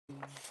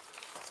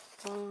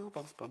Bum,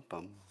 bum, bum,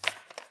 bum.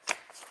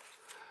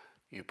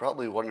 You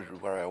probably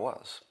wondered where I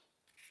was.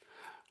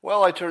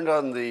 Well, I turned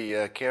on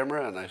the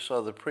camera and I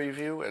saw the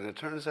preview, and it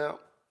turns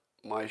out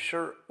my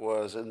shirt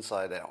was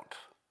inside out.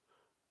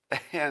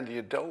 And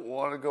you don't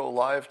want to go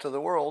live to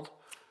the world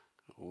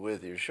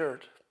with your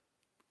shirt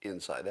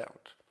inside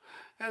out.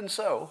 And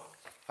so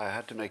I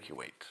had to make you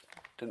wait.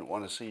 Didn't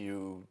want to see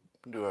you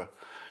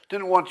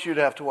didn't want you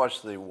to have to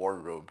watch the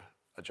wardrobe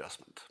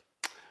adjustment.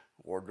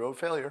 Wardrobe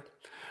failure.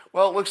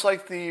 Well, it looks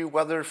like the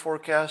weather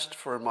forecast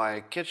for my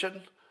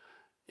kitchen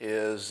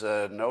is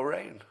no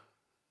rain.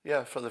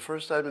 Yeah, for the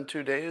first time in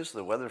 2 days,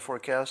 the weather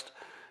forecast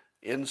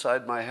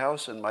inside my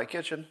house in my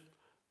kitchen,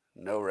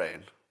 no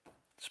rain.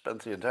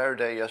 Spent the entire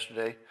day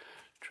yesterday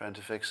trying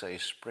to fix a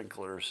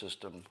sprinkler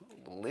system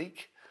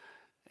leak,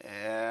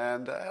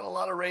 and I had a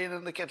lot of rain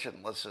in the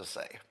kitchen, let's just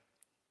say.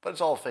 But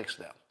it's all fixed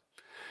now.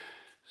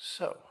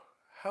 So,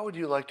 how would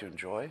you like to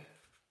enjoy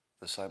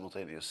the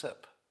simultaneous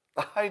sip?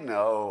 I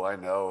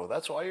know.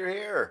 That's why you're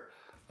here.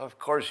 Of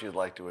course you'd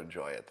like to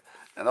enjoy it.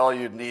 And all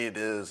you'd need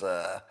is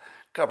a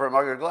cup or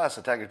mug or glass,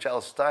 a tankard,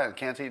 chalice, stein,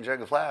 canteen,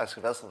 jug, or flask,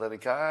 a vessel of any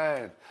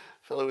kind.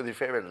 Fill it with your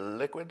favorite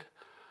liquid.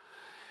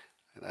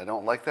 And I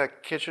don't like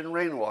that kitchen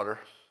rainwater.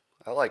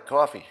 I like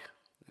coffee.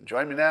 And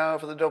join me now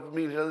for the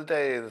dopamine of the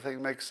day. The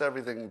thing makes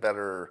everything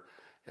better.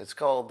 It's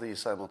called the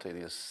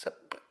simultaneous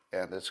sip,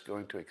 and it's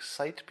going to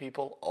excite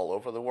people all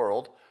over the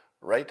world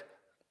right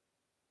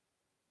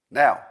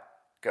now.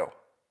 Go.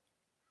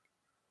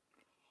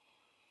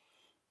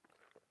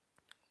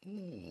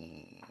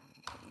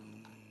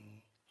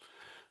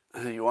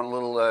 You want a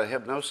little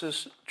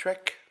hypnosis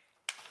trick?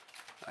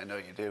 I know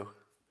you do.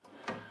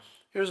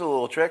 Here's a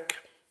little trick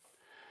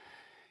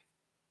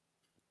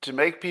to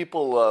make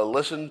people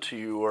listen to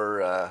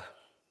your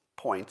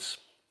points.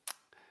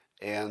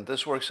 And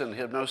this works in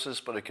hypnosis,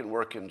 but it can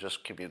work in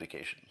just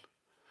communication.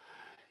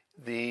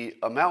 The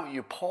amount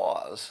you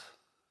pause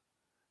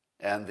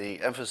and the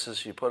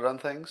emphasis you put on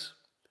things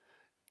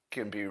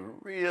can be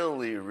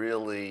really,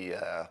 really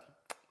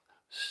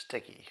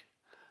sticky.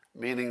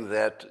 Meaning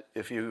that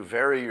if you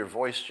vary your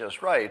voice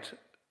just right,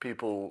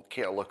 people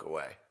can't look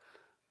away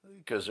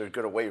because they're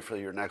going to wait for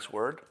your next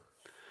word.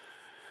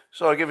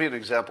 So I'll give you an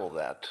example of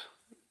that.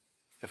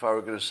 If I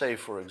were going to say,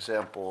 for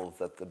example,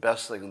 that the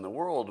best thing in the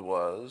world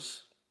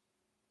was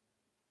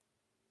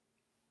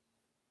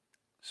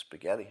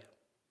spaghetti.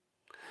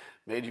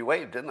 Made you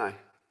wait, didn't I?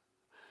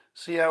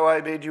 See how I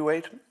made you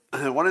wait?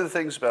 One of the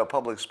things about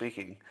public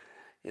speaking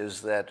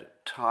is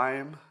that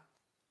time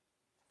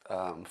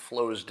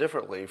flows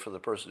differently for the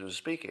person who's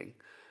speaking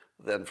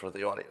than for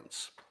the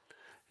audience.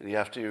 And you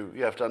have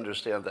to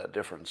understand that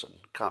difference and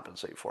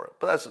compensate for it.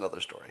 But that's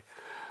another story.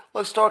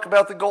 Let's talk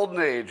about the golden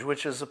age,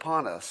 which is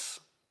upon us.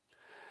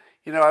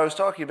 You know, I was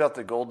talking about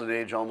the golden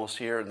age almost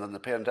here, and then the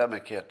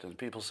pandemic hit, and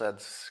people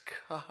said,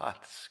 Scott,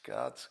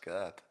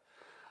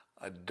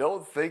 I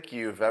don't think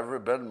you've ever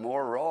been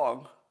more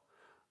wrong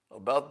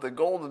about the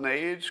golden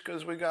age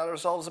because we got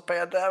ourselves a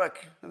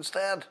pandemic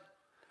instead.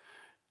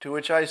 To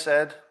which I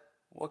said,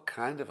 what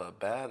kind of a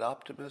bad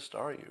optimist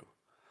are you?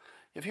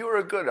 If you were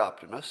a good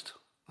optimist,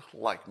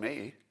 like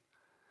me,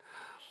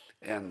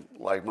 and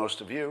like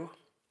most of you,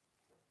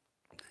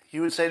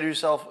 you would say to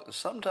yourself,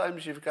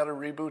 sometimes you've got to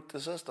reboot the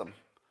system.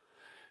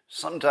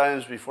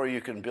 Sometimes before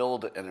you can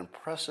build an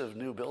impressive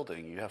new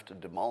building, you have to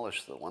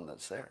demolish the one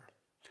that's there.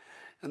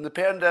 And the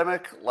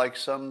pandemic, like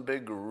some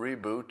big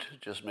reboot,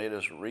 just made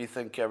us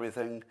rethink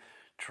everything,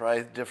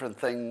 try different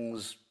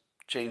things,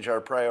 change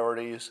our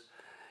priorities.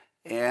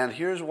 And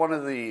here's one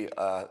of the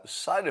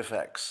side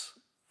effects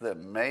that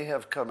may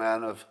have come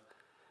out of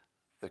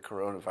the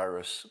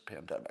coronavirus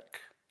pandemic.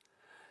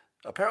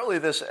 Apparently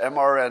this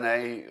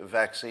mRNA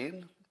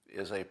vaccine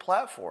is a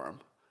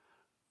platform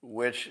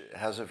which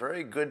has a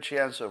very good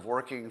chance of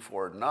working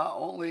for not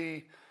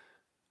only,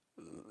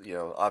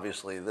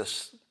 obviously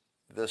this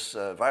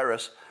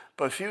virus,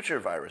 but future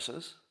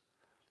viruses.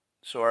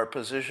 So our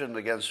position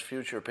against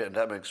future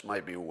pandemics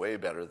might be way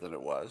better than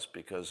it was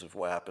because of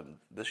what happened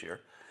this year.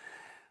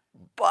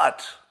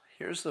 But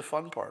here's the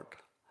fun part.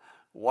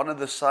 One of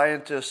the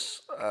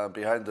scientists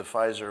behind the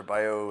Pfizer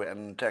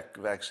BioNTech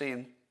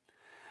vaccine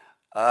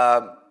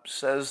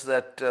says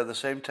that the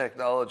same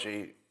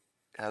technology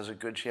has a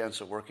good chance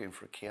of working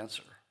for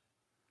cancer.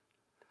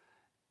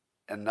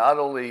 And not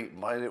only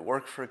might it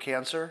work for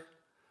cancer,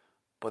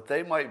 but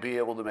they might be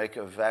able to make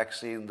a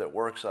vaccine that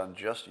works on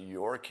just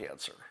your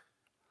cancer.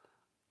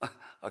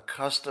 A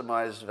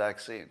customized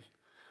vaccine.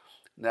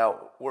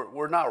 Now,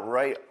 we're not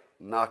right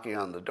knocking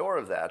on the door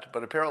of that,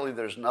 but apparently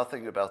there's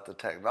nothing about the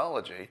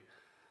technology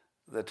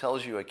that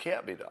tells you it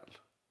can't be done.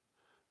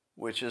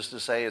 Which is to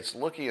say, it's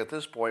looking at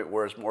this point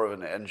where it's more of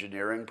an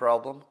engineering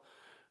problem,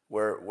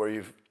 where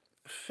you've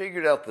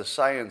figured out the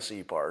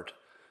sciencey part,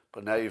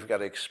 but now you've got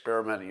to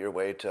experiment your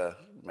way to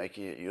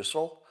making it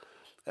useful.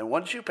 And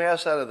once you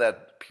pass out of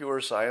that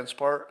pure science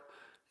part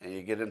and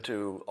you get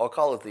into, I'll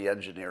call it the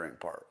engineering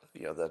part,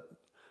 that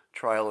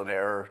trial and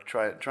error,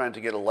 trying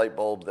to get a light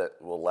bulb that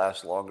will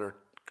last longer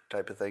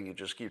type of thing, you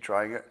just keep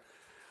trying it.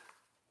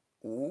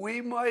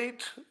 we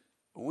might,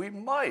 we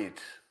might,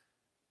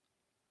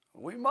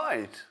 we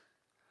might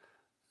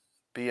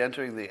be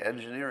entering the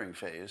engineering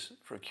phase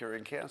for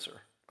curing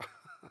cancer.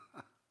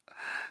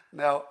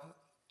 Now,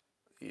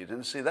 you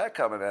didn't see that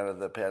coming out of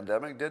the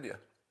pandemic, did you?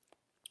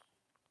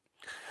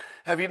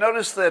 Have you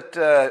noticed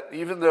that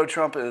even though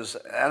Trump is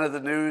out of the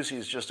news,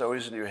 he's just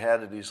always in your head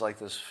and he's like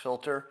this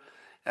filter?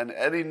 And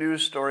any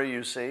news story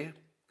you see,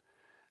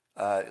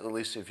 at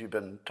least if you've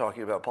been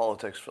talking about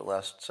politics for the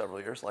last several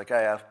years, like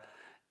I have,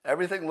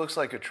 everything looks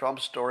like a Trump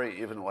story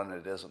even when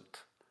it isn't.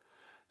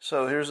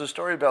 So here's a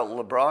story about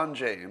LeBron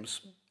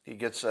James. He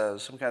gets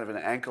some kind of an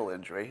ankle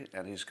injury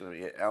and he's going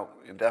to be out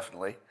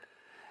indefinitely.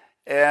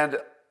 And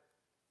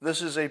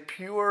this is a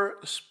pure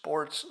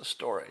sports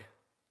story.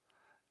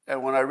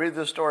 And when I read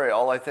this story,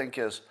 all I think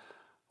is,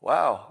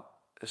 wow,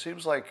 it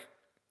seems like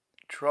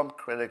Trump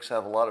critics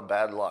have a lot of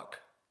bad luck.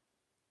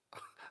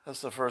 That's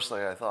the first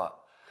thing I thought.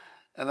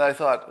 And I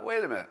thought,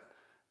 wait a minute,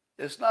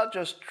 it's not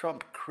just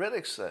Trump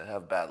critics that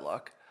have bad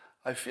luck.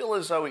 I feel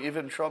as though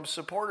even Trump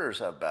supporters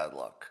have bad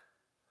luck.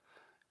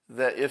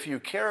 That if you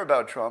care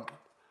about Trump,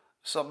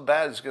 something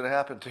bad is going to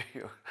happen to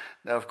you.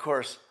 Now, of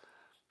course,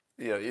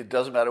 it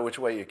doesn't matter which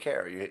way you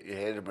care. You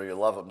hate him or you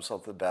love him,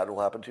 something bad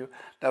will happen to you.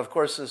 Now, of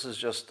course, this is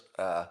just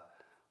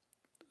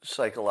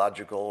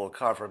psychological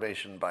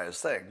confirmation bias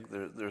thing.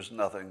 There's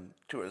nothing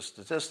to it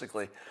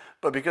statistically.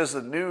 But because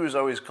the news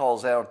always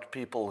calls out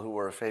people who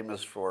are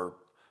famous for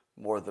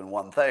more than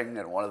one thing,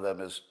 and one of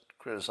them is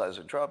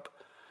criticizing Trump,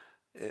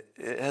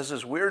 it has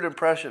this weird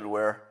impression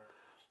where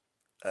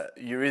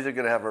you're either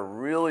going to have a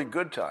really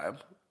good time,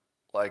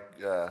 like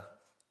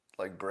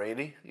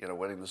Brady,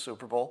 winning the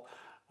Super Bowl,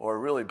 or a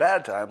really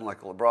bad time,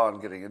 like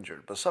LeBron getting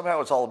injured. But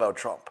somehow it's all about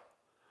Trump.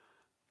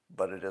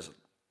 But it isn't.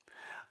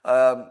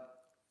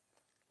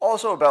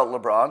 Also about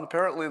LeBron,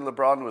 apparently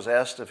LeBron was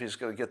asked if he's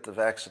going to get the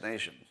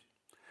vaccination.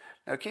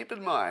 Now keep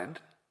in mind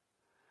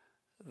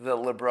that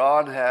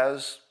LeBron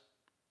has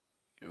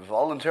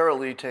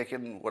voluntarily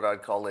taken what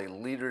I'd call a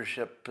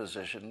leadership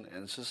position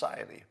in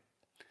society.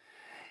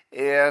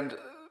 And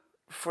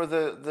for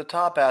the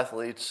top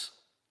athletes,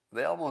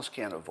 they almost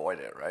can't avoid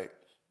it, right?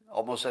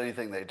 Almost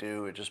anything they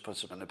do, it just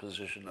puts them in a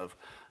position of,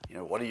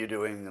 what are you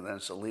doing? And then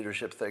it's a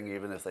leadership thing,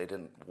 even if they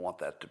didn't want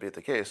that to be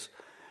the case.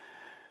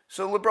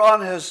 So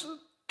LeBron has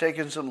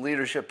taken some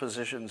leadership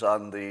positions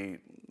on the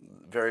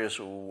various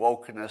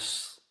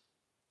wokeness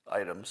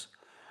items.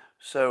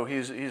 So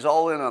he's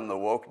all in on the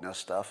wokeness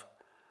stuff,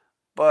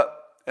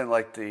 and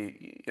like the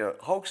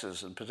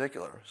hoaxes in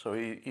particular. So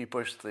he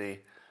pushed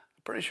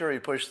pretty sure he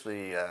pushed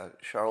the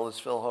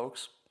Charlottesville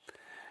hoax.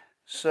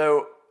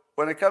 So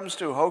when it comes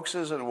to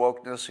hoaxes and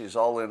wokeness, he's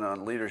all in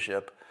on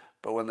leadership.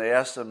 But when they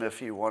asked him if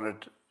he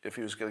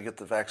was going to get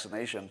the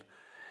vaccination,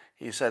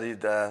 he said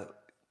he'd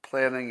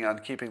planning on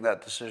keeping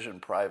that decision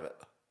private.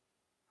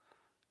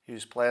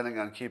 He's planning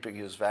on keeping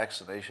his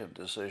vaccination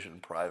decision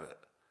private.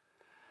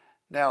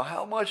 Now,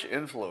 how much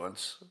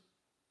influence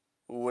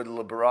would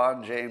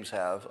LeBron James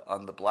have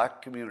on the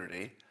black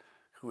community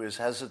who is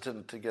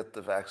hesitant to get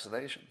the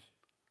vaccination?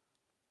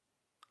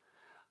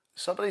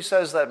 Somebody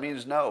says that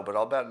means no, but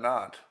I'll bet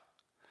not.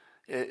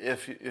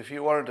 If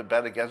you wanted to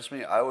bet against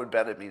me, I would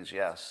bet it means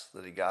yes,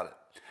 that he got it.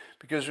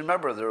 Because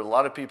remember, there are a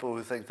lot of people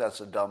who think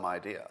that's a dumb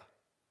idea.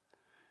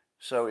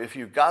 So if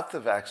you got the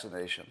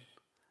vaccination,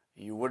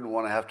 you wouldn't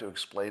want to have to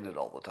explain it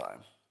all the time.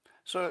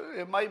 So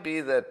it might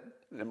be that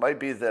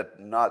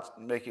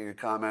not making a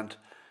comment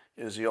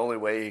is the only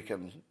way he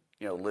can,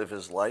 live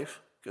his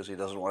life, because he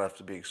doesn't want to have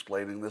to be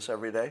explaining this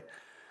every day.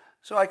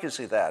 So I can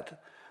see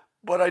that.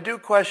 But I do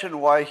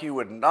question why he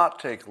would not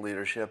take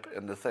leadership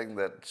in the thing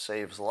that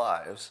saves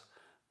lives,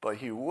 but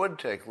he would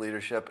take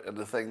leadership in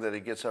the thing that he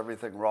gets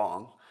everything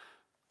wrong.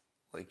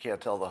 Like, he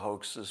can't tell the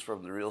hoaxes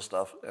from the real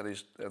stuff, and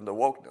the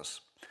wokeness.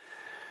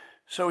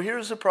 So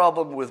here's the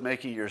problem with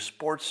making your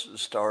sports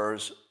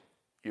stars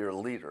your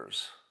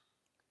leaders.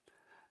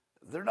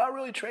 They're not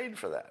really trained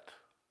for that.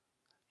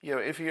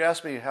 If you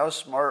ask me how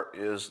smart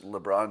is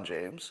LeBron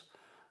James,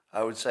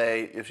 I would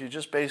say if you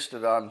just based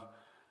it on,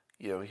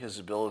 his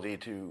ability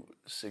to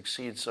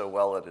succeed so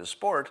well at his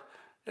sport,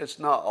 it's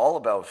not all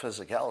about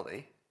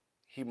physicality.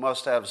 He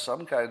must have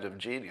some kind of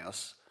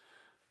genius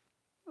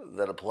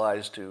that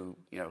applies to,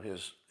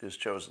 his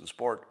chosen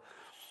sport.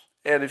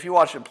 And if you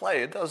watch him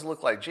play, it does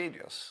look like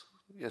genius.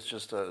 It's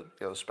just a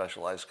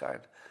specialized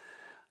kind.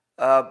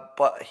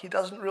 But he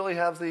doesn't really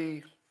have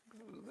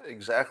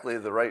exactly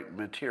the right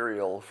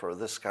material for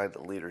this kind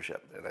of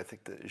leadership. And I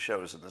think that it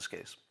shows in this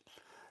case.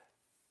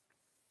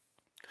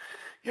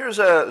 Here's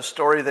a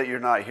story that you're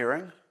not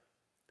hearing.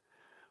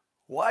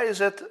 Why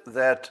is it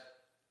that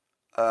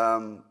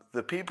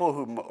the people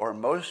who are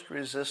most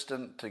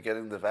resistant to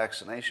getting the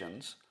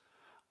vaccinations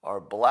are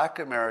black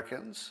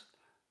Americans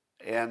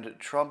and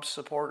Trump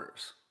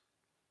supporters?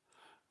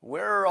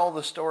 Where are all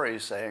the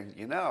stories saying,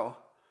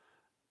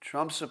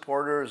 Trump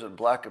supporters and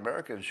black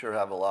Americans sure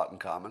have a lot in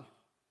common?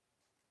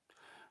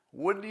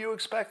 Wouldn't you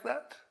expect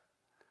that?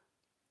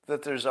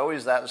 That there's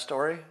always that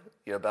story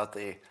about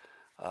the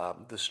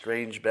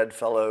strange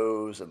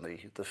bedfellows and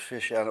the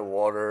fish out of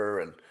water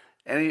and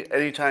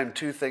Anytime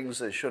two things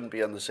that shouldn't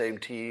be on the same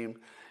team,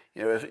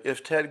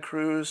 if Ted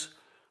Cruz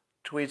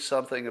tweets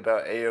something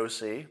about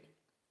AOC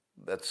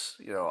that's,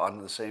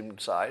 on the same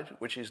side,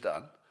 which he's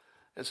done,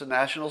 it's a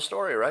national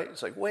story, right?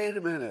 It's like, wait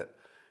a minute,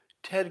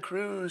 Ted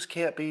Cruz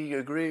can't be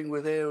agreeing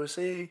with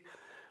AOC.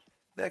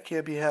 That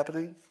can't be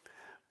happening.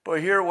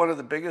 But here, one of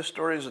the biggest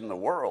stories in the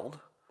world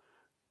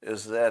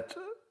is that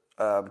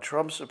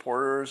Trump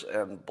supporters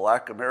and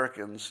black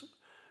Americans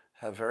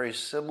have very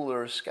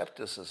similar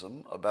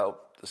skepticism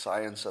about the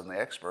science and the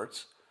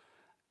experts.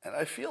 And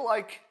I feel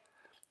like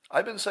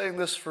I've been saying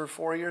this for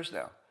 4 years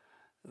now,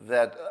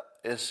 that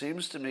it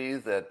seems to me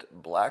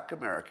that black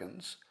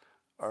Americans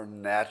are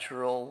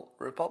natural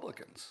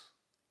Republicans.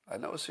 I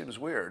know it seems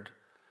weird,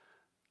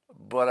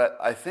 but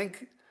I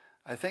think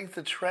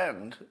the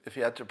trend, if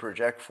you had to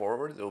project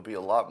forward, there will be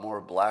a lot more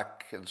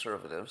black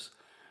conservatives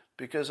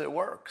because it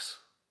works.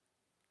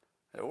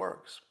 It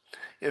works.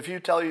 If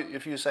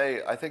you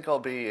say, I think I'll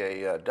be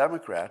a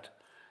Democrat,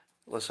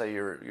 let's say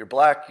you're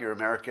black, you're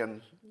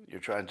American, you're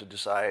trying to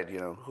decide,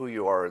 who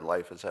you are in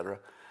life, etc.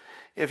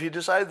 If you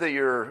decide that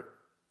you're,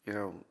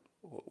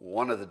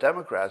 one of the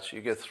Democrats,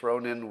 you get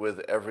thrown in with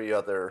every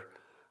other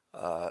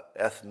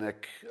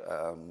ethnic,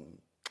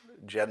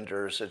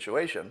 gender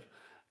situation,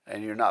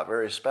 and you're not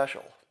very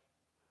special.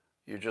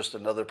 You're just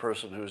another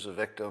person who's a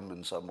victim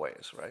in some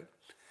ways, right?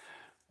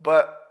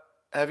 But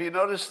have you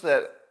noticed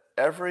that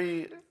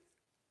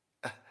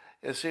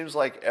it seems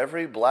like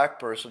every black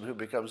person who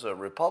becomes a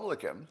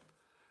Republican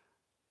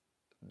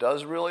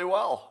does really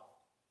well.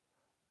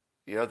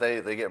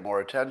 They get more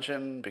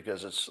attention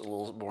because it's a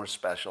little more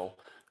special.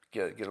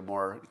 Get a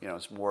more,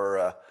 it's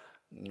more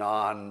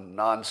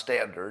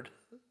non-standard.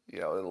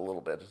 A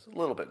little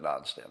bit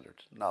non-standard,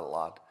 not a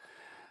lot.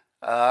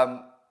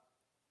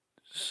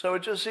 So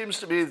it just seems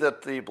to me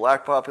that the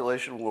black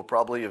population will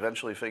probably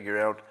eventually figure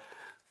out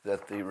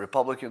that the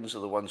Republicans are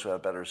the ones who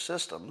have better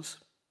systems,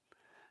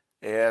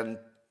 and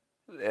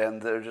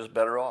they're just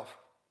better off,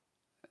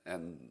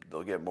 and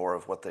they'll get more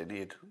of what they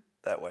need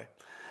that way.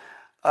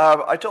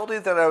 I told you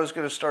that I was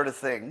going to start a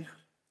thing,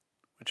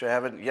 which I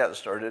haven't yet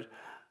started,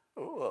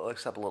 well,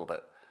 except a little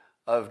bit,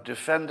 of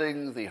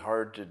defending the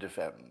hard to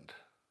defend.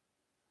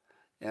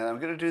 And I'm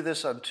going to do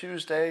this on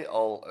Tuesday.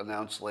 I'll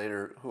announce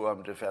later who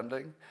I'm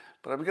defending.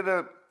 But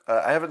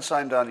I haven't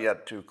signed on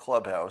yet to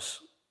Clubhouse,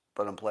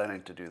 but I'm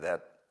planning to do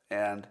that.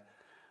 And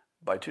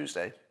by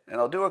Tuesday. And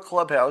I'll do a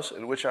Clubhouse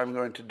in which I'm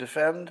going to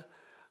defend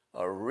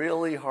a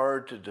really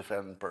hard to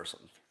defend person.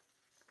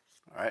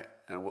 All right?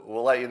 And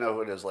we'll let you know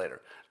who it is later.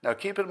 Now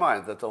keep in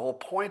mind that the whole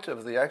point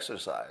of the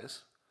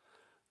exercise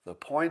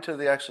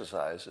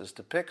is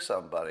to pick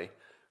somebody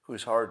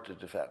who's hard to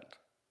defend.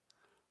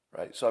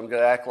 Right? So I'm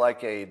going to act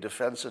like a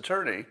defense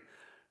attorney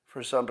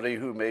for somebody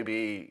who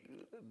maybe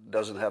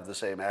doesn't have the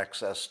same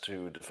access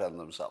to defend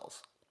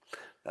themselves.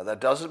 Now that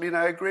doesn't mean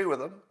I agree with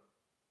them.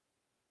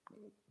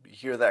 You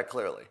hear that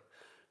clearly.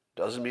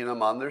 Doesn't mean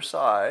I'm on their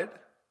side,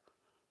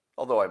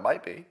 although I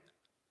might be.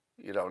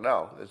 You don't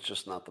know. It's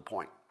just not the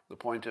point. The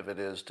point of it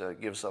is to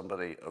give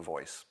somebody a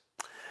voice.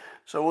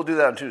 So we'll do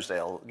that on Tuesday.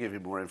 I'll give you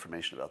more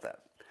information about that.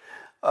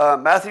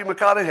 Matthew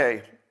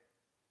McConaughey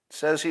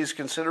says he's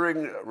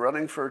considering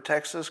running for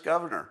Texas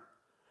governor.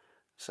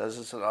 Says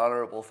it's an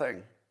honorable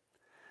thing.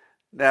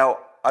 Now,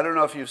 I don't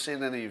know if you've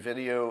seen any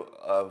video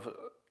of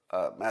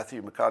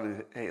Matthew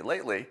McConaughey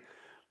lately,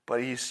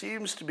 but he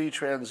seems to be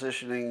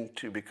transitioning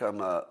to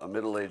become a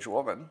middle-aged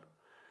woman.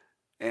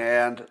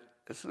 And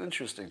it's an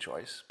interesting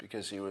choice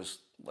because he was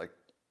like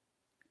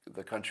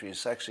the country's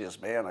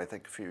sexiest man, I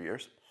think, a few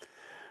years.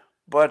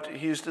 But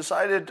he's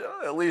decided,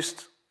 at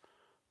least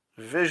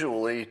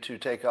visually, to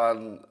take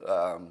on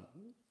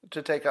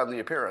the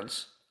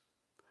appearance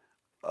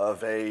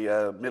of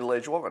a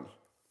middle-aged woman.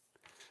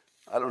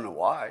 I don't know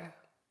why,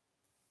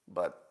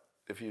 but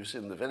if you've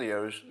seen the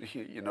videos,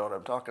 you know what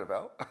I'm talking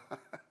about.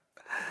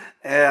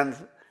 And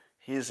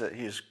he's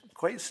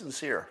quite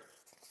sincere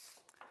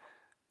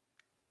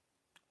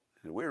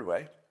in a weird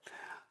way.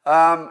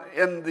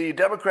 In the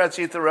Democrats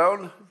Eat Their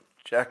Own,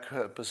 Jack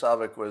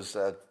Posobiec was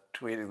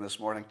tweeting this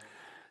morning.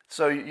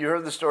 So you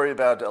heard the story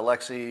about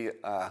Alexei,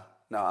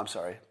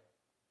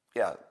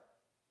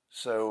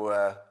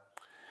 So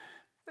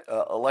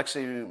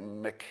Alexei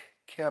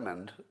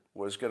McCammond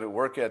was going to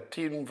work at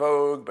Teen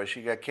Vogue, but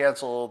she got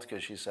canceled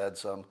because she said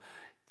some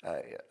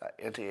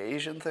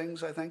anti-Asian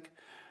things, I think.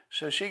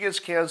 So she gets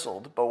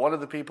canceled, but one of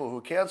the people who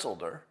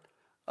canceled her,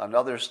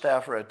 another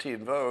staffer at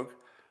Teen Vogue,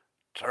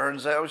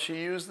 turns out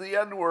she used the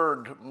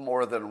N-word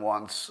more than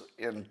once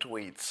in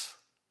tweets.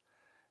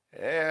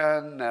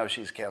 And now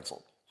she's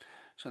canceled.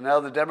 So now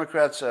the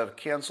Democrats have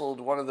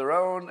canceled one of their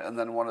own, and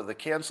then one of the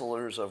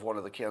cancelers of one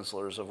of the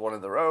cancelers of one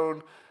of their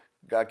own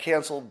got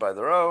canceled by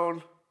their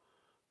own.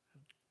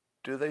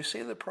 Do they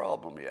see the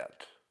problem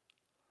yet?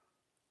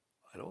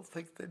 I don't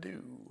think they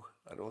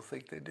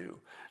do.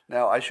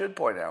 Now, I should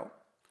point out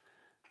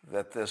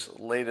that this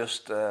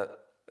latest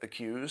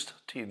accused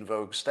Teen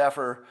Vogue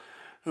staffer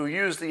who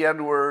used the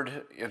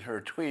N-word in her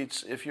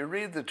tweets, if you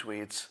read the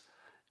tweets,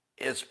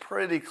 it's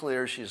pretty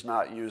clear she's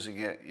not using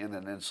it in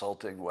an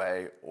insulting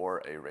way or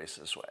a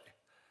racist way.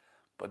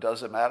 But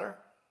does it matter?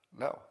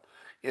 No.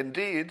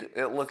 Indeed,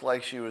 it looked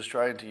like she was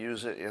trying to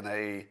use it in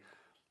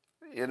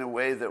a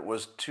way that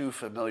was too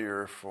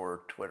familiar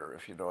for Twitter,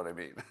 if you know what I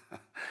mean.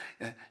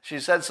 She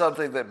said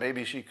something that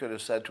maybe she could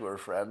have said to her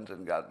friend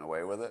and gotten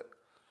away with it.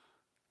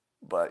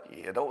 But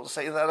you don't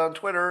say that on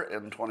Twitter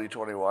in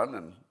 2021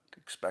 and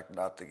expect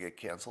not to get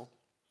canceled.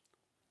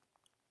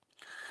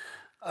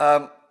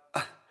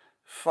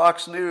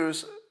 Fox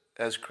News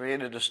has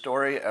created a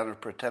story and are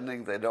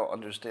pretending they don't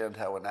understand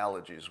how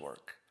analogies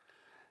work.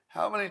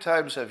 How many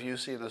times have you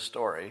seen a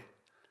story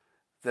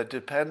that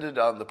depended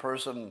on the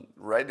person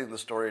writing the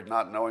story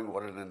not knowing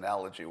what an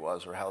analogy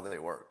was or how they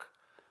work?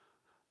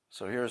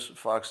 So here's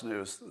Fox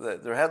News.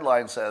 Their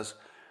headline says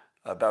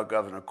about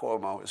Governor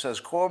Cuomo, it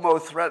says,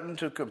 Cuomo threatened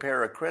to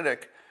compare a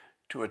critic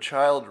to a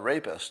child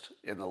rapist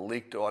in a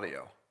leaked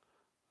audio.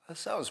 That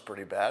sounds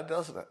pretty bad,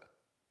 doesn't it?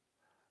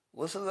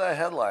 Listen to that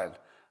headline.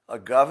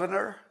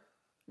 Governor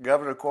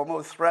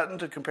Cuomo threatened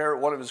to compare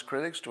one of his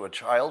critics to a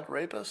child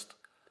rapist?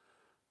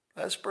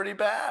 That's pretty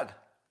bad.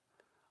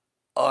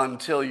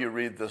 Until you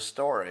read the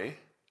story,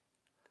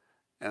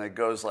 and it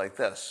goes like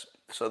this.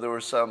 So there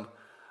were some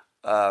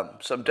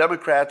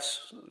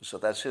Democrats, so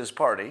that's his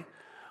party,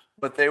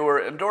 but they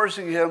were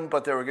endorsing him,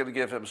 but they were going to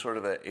give him sort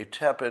of a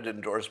tepid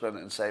endorsement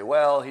and say,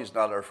 well, he's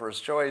not our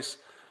first choice,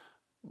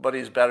 but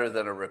he's better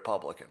than a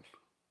Republican.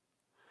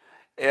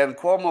 And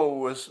Cuomo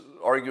was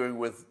arguing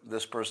with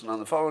this person on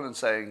the phone and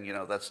saying,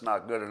 that's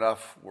not good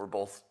enough. We're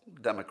both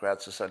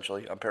Democrats,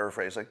 essentially. I'm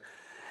paraphrasing.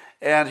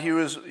 And he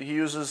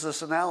uses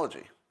this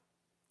analogy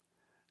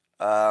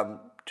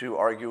to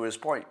argue his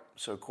point.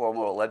 So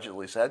Cuomo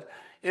allegedly said,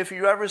 if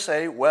you ever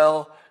say,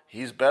 well,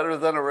 he's better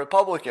than a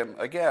Republican,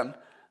 again,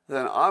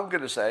 then I'm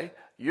going to say,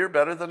 you're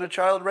better than a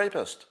child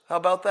rapist. How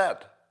about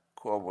that?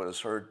 Cuomo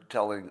was heard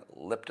telling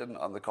Lipton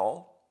on the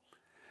call.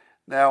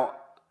 Now,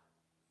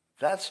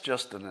 that's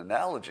just an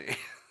analogy.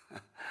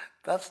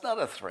 That's not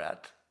a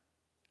threat.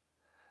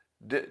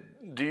 Do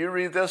you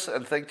read this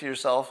and think to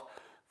yourself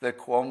that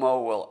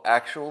Cuomo will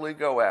actually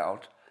go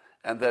out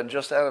and then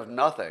just out of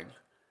nothing,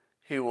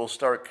 he will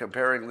start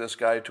comparing this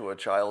guy to a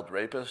child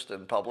rapist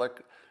in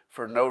public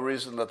for no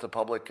reason that the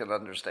public can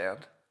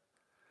understand?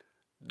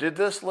 Did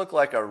this look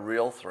like a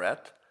real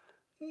threat?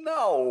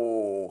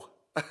 No.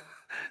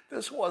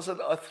 This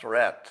wasn't a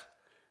threat.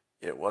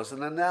 It was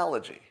an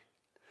analogy.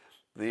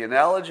 The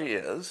analogy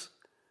is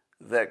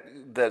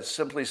that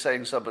simply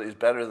saying somebody's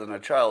better than a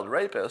child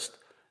rapist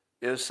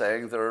is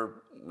saying they're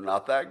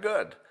not that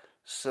good.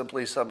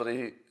 Simply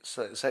saying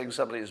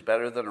somebody is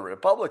better than a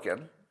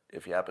Republican,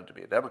 if you happen to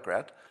be a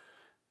Democrat,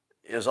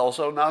 is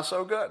also not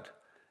so good.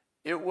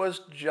 It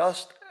was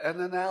just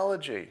an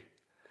analogy.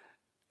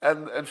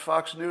 And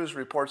Fox News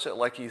reports it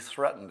like he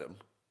threatened him.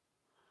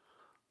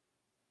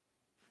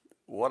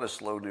 What a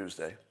slow news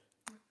day.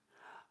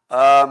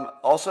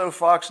 Also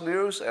Fox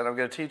News, and I'm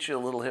going to teach you a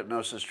little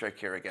hypnosis trick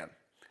here again.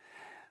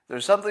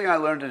 There's something I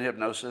learned in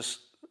hypnosis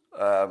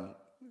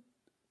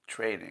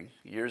training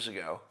years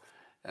ago,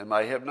 and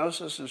my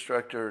hypnosis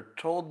instructor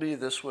told me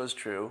this was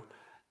true,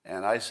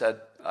 and I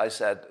said,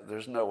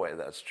 there's no way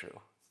that's true.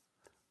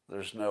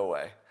 There's no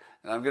way.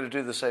 And I'm going to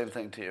do the same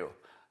thing to you.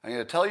 I'm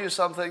going to tell you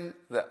something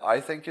that I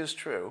think is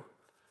true,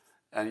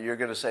 and you're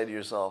going to say to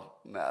yourself,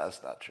 nah,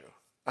 that's not true.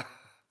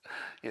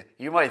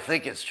 You might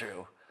think it's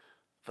true,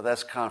 but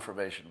that's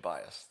confirmation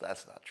bias.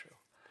 That's not true.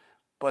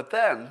 But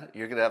then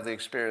you're going to have the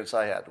experience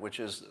I had, which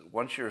is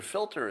once your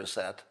filter is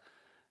set,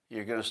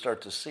 you're going to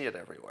start to see it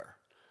everywhere.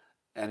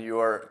 And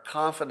your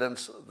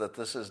confidence that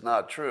this is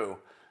not true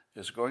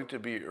is going to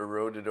be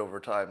eroded over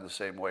time the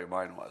same way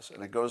mine was.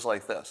 And it goes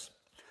like this.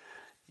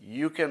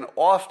 You can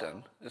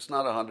often, it's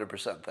not a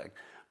 100% thing,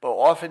 but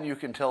often you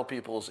can tell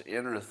people's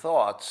inner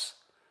thoughts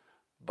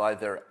by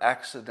their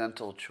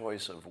accidental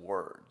choice of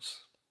words.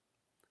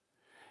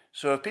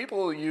 So if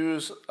people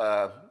use,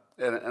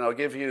 and I'll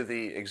give you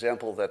the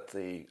example that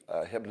the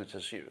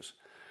hypnotists use.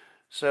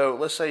 So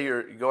let's say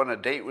you go on a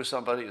date with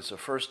somebody, it's a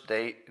first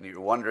date, and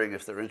you're wondering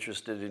if they're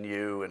interested in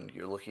you, and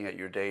you're looking at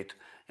your date,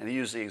 and you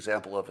use the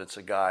example of it's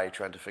a guy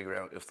trying to figure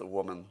out if the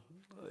woman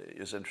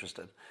is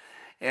interested.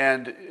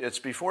 And it's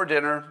before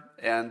dinner,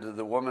 and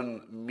the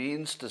woman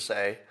means to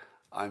say,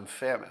 I'm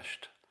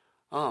famished.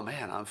 Oh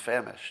man, I'm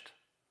famished.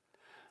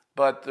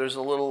 But there's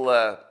a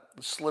little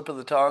slip of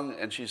the tongue,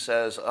 and she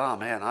says, oh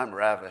man, I'm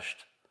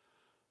ravished.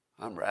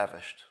 I'm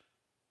ravished.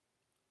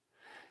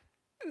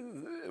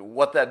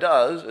 What that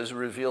does is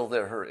reveal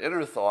that her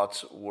inner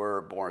thoughts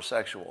were more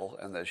sexual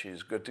and that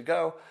she's good to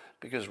go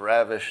because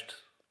ravished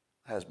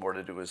has more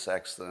to do with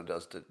sex than it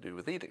does to do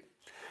with eating.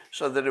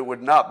 So that it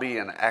would not be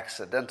an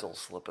accidental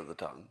slip of the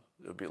tongue.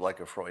 It would be like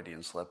a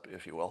Freudian slip,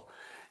 if you will.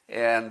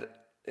 And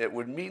it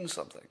would mean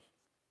something.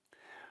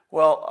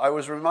 Well, I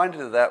was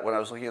reminded of that when I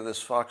was looking at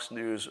this Fox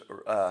News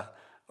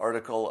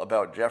article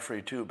about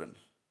Jeffrey Toobin.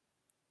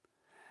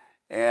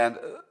 And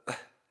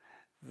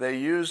they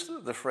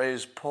used the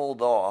phrase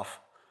pulled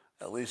off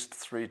at least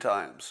 3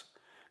 times.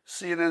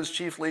 CNN's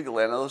chief legal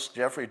analyst,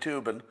 Jeffrey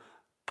Toobin,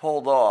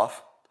 pulled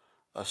off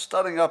a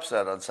stunning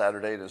upset on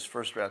Saturday in his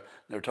first round.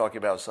 They're talking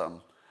about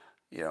some,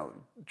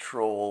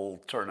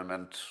 troll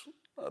tournament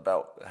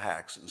about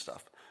hacks and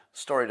stuff.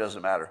 Story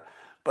doesn't matter.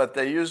 But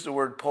they used the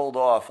word pulled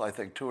off, I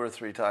think, 2 or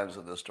 3 times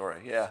in the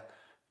story. Yeah,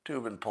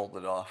 Toobin pulled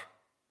it off.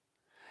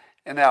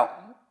 And now,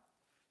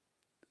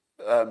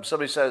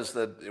 somebody says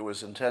that it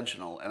was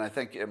intentional, and I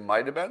think it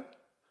might have been.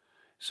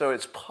 So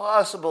it's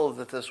possible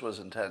that this was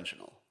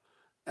intentional.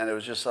 And it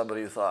was just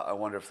somebody who thought, I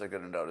wonder if they're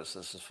going to notice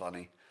this is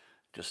funny.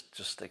 Just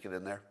stick it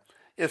in there.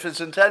 If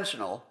it's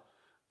intentional,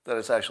 then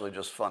it's actually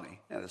just funny,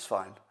 and it's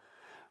fine.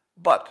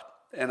 But,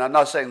 and I'm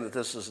not saying that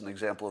this is an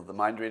example of the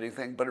mind reading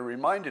thing, but it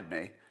reminded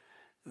me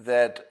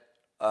that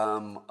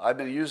I've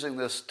been using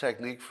this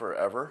technique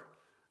forever,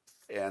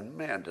 and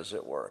man, does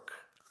it work.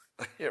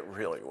 It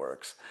really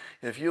works.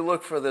 If you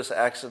look for this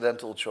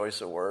accidental choice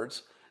of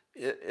words,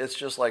 it's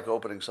just like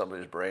opening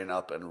somebody's brain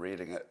up and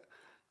reading it.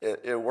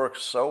 It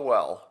works so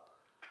well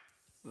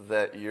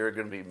that you're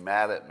going to be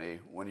mad at me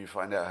when you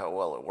find out how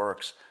well it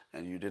works,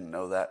 and you didn't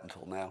know that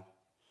until now.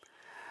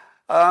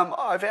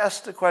 I've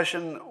asked the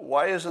question,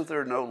 why isn't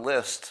there no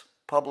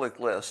public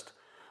list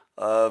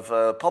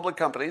of public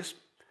companies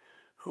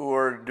who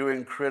are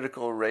doing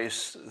critical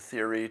race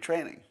theory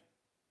training?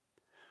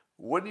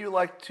 Wouldn't you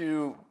like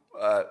to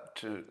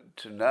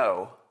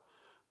know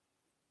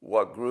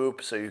what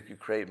group, so you could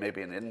create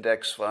maybe an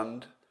index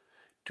fund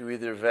to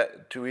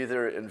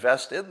either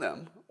invest in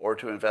them or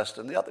to invest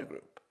in the other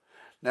group?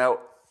 Now,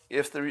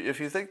 if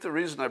you think the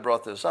reason I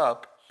brought this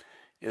up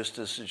is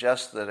to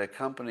suggest that a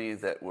company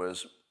that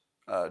was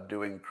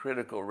doing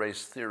critical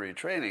race theory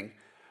training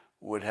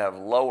would have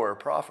lower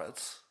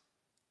profits,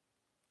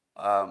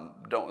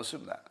 don't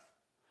assume that.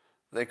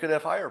 They could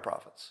have higher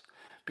profits,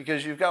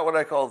 because you've got what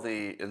I call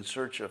the In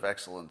Search of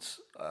Excellence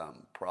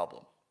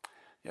problem.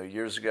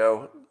 Years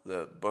ago,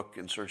 the book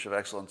In Search of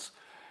Excellence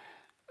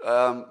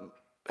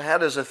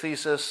had as a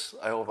thesis,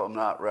 I hope I'm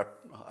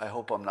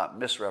not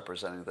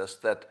misrepresenting this,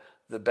 that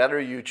the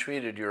better you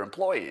treated your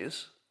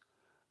employees,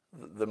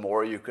 the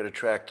more you could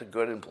attract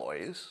good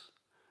employees,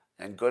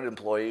 and good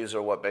employees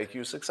are what make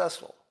you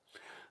successful.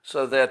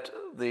 So that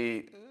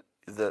the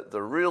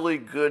really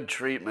good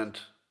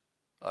treatment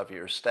of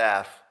your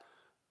staff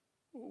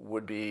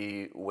would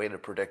be a way to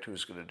predict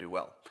who's going to do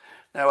well.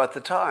 Now, at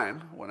the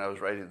time, when I was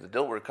writing the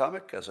Dilworth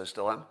comic, as I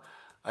still am,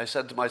 I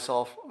said to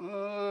myself,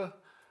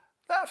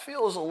 that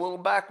feels a little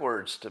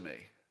backwards to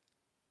me.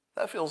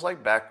 That feels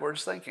like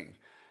backwards thinking.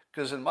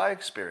 Because in my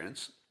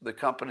experience, the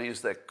companies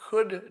that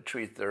could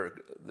treat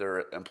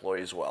their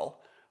employees well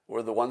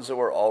were the ones that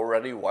were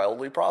already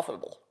wildly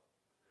profitable.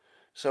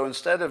 So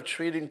instead of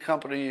treating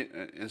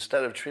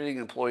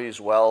employees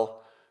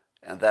well,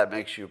 and that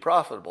makes you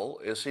profitable,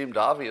 it seemed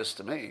obvious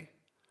to me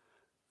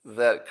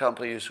that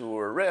companies who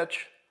were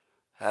rich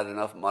had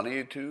enough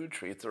money to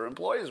treat their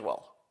employees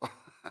well.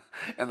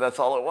 And that's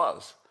all it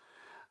was.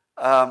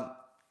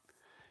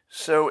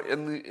 So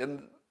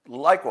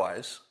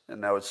likewise,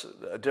 and now it's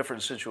a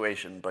different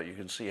situation, but you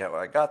can see how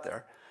I got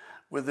there.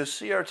 With the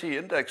CRT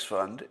index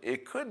fund,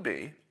 it could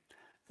be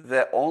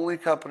that only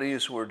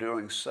companies who are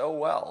doing so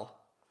well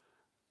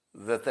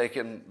that they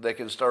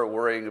can start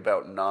worrying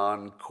about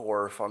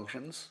non-core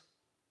functions.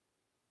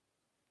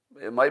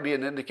 It might be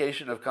an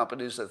indication of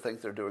companies that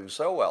think they're doing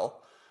so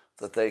well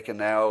that they can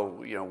now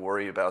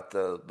worry about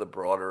the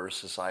broader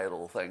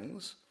societal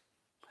things.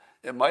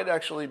 It might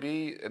actually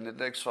be an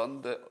index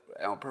fund that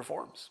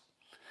outperforms.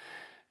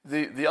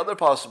 The other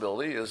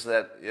possibility is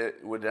that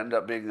it would end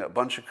up being a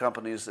bunch of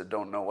companies that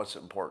don't know what's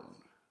important.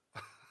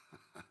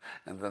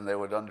 And then they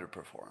would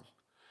underperform.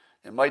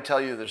 It might tell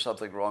you there's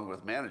something wrong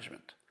with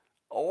management.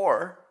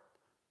 Or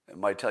it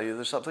might tell you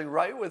there's something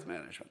right with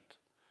management.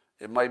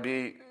 It might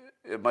be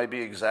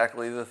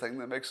exactly the thing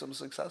that makes them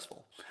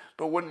successful.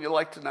 But wouldn't you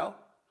like to know?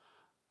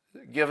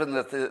 Given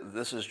that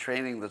this is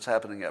training that's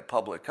happening at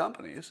public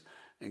companies,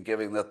 and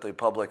given that the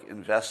public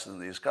invests in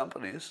these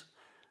companies,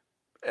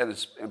 and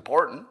it's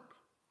important,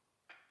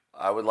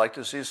 I would like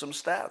to see some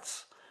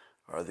stats.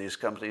 Are these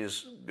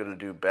companies going to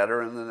do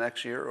better in the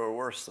next year or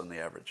worse than the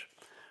average?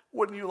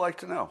 Wouldn't you like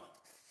to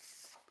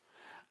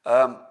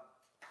know?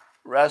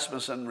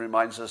 Rasmussen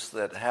reminds us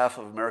that half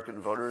of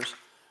American voters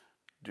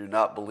do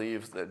not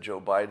believe that Joe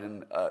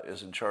Biden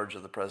is in charge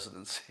of the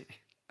presidency.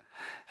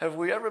 Have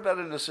we ever been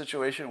in a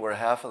situation where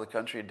half of the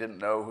country didn't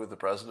know who the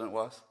president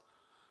was?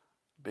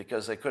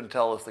 Because they couldn't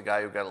tell if the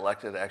guy who got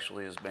elected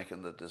actually is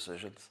making the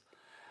decisions.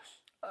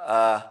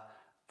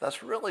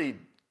 That's really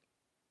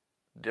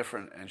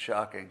different and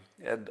shocking.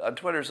 And on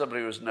Twitter,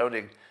 somebody was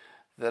noting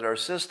that our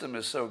system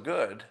is so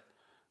good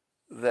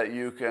that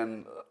you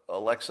can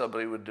elect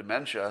somebody with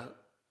dementia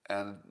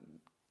and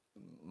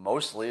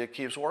mostly it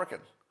keeps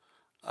working.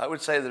 I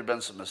would say there have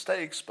been some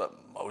mistakes, but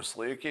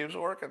mostly it keeps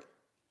working.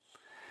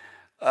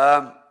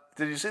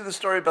 Did you see the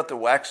story about the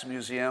Wax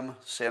Museum,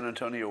 San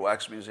Antonio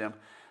Wax Museum?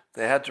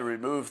 They had to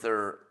remove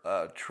their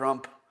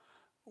Trump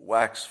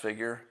wax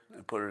figure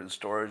and put it in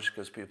storage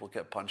because people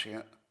kept punching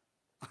it.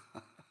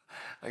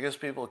 I guess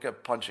people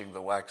kept punching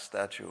the wax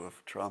statue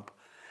of Trump.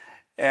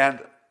 And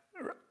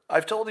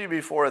I've told you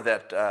before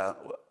that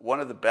one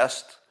of the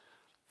best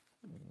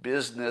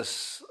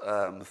business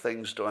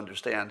things to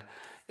understand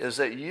is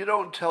that you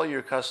don't tell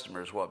your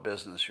customers what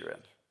business you're in.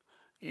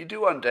 You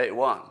do on day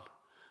one,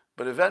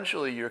 but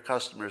eventually your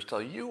customers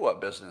tell you what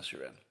business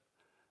you're in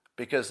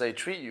because they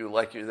treat you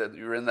like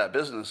you're in that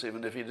business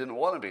even if you didn't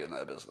want to be in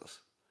that business.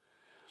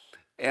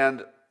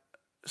 And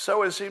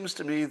so it seems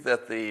to me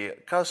that the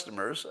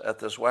customers at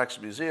this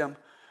wax museum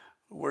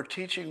were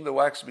teaching the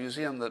wax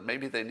museum that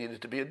maybe they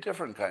needed to be a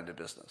different kind of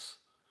business.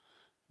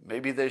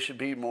 Maybe they should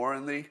be more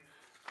in the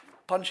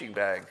punching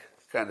bag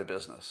kind of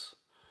business.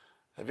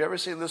 Have you ever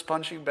seen this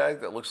punching bag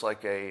that looks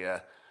like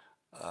an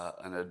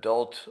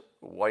adult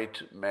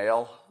white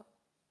male,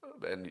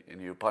 and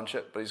you punch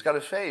it? But he's got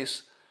a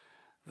face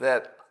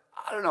that,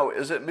 I don't know,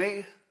 is it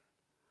me?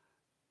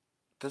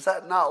 Does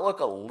that not look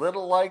a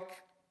little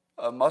like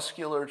a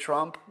muscular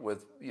Trump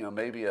with,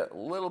 maybe a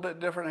little bit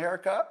different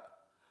haircut?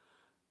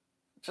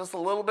 Just a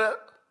little bit?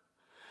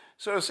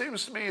 So it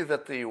seems to me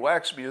that the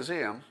wax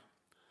museum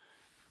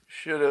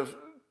should have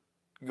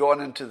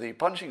gone into the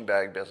punching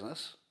bag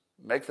business,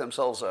 make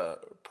themselves a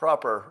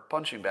proper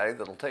punching bag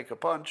that'll take a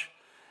punch,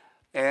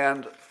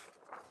 and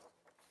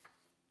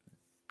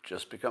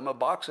just become a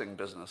boxing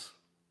business.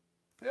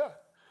 Yeah.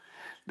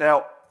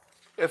 Now,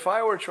 if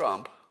I were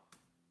Trump,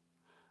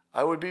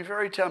 I would be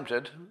very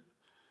tempted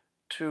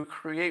to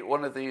create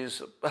one of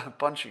these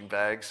punching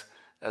bags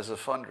as a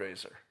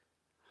fundraiser.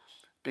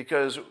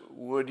 Because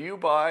would you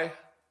buy,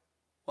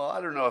 well,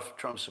 I don't know if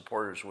Trump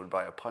supporters would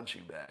buy a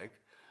punching bag,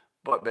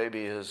 but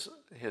maybe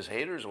his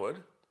haters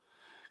would.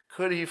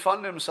 Could he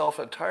fund himself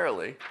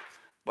entirely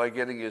by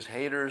getting his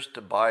haters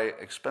to buy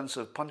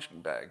expensive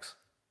punching bags?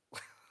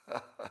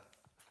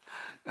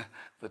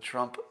 The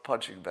Trump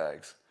punching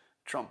bags.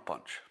 Trump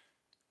punch.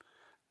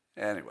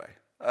 Anyway.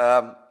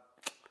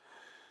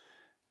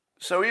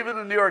 So even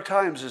the New York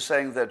Times is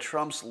saying that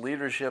Trump's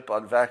leadership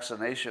on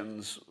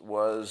vaccinations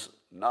was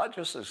not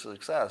just a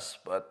success,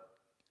 but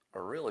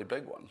a really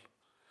big one.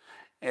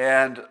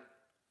 And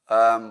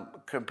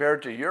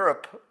compared to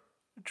Europe,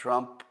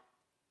 Trump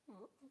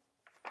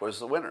was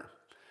the winner.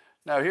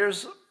 Now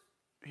here's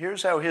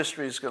how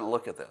history is going to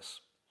look at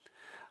this.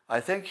 I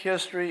think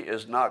history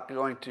is not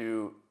going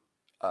to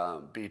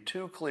be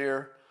too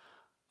clear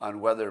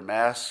on whether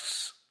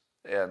masks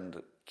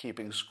and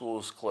keeping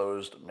schools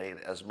closed made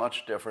as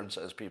much difference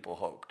as people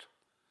hoped.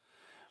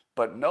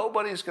 But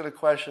nobody's going to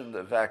question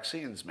that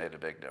vaccines made a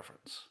big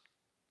difference.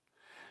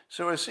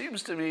 So it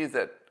seems to me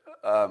that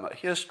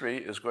history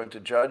is going to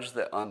judge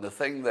that on the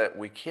thing that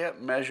we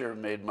can't measure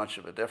made much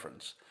of a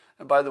difference.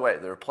 And by the way,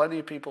 there are plenty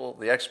of people,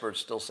 the experts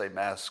still say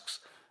masks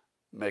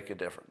make a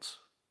difference.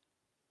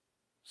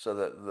 So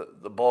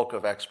the bulk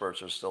of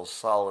experts are still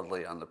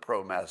solidly on the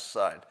pro-mask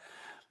side.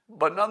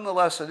 But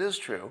nonetheless, it is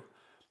true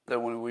that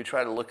when we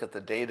try to look at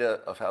the data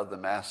of how the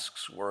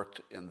masks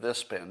worked in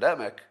this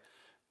pandemic,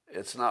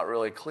 it's not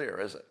really clear,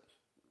 is it?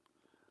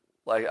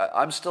 Like,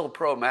 I'm still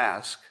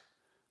pro-mask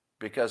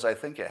because I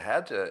think it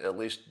had to at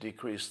least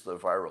decrease the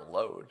viral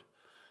load,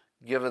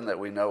 given that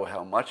we know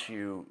how much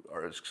you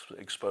are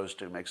exposed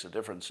to makes a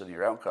difference in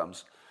your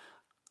outcomes.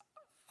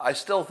 I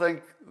still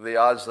think the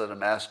odds that a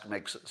mask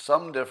makes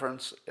some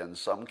difference in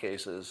some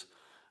cases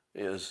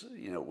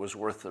was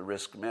worth the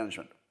risk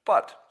management.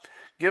 But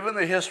given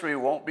the history,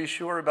 we won't be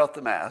sure about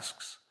the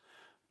masks,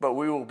 but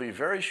we will be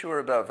very sure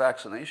about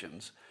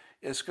vaccinations.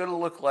 It's going to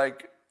look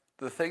like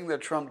the thing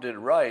that Trump did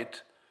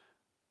right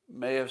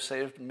may have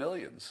saved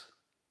millions.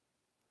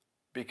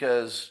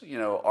 Because,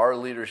 our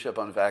leadership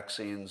on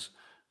vaccines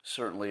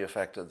certainly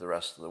affected the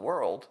rest of the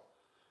world.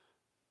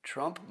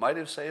 Trump might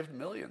have saved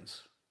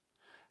millions.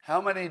 How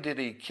many did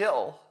he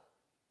kill,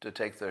 to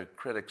take the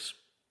critics'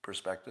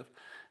 perspective?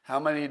 How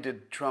many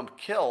did Trump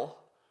kill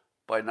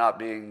by not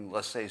being,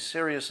 let's say,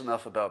 serious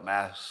enough about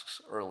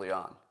masks early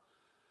on?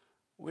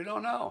 We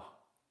don't know.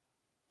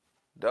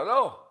 Don't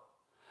know.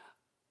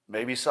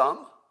 Maybe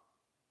some.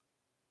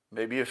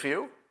 Maybe a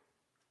few.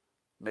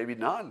 Maybe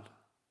none.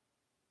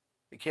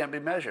 It can't be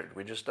measured.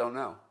 We just don't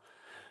know.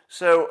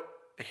 So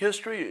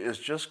history is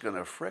just going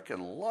to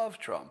frickin' love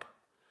Trump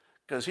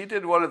because he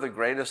did one of the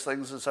greatest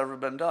things that's ever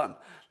been done.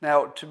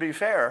 Now, to be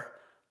fair,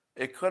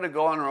 it could have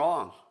gone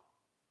wrong,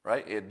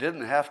 right? It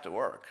didn't have to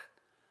work,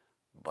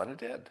 but it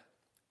did.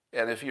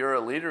 And if you're a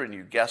leader and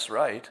you guess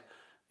right,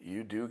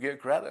 you do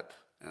get credit.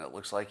 And it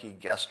looks like he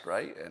guessed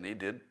right, and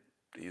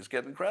he's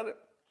getting credit.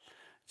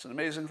 It's an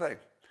amazing thing.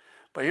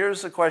 But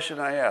here's the question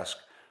I ask.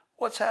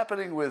 What's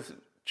happening with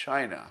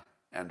China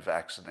and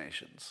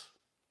vaccinations?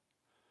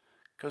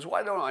 Because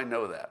why don't I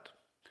know that?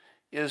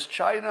 Is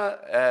China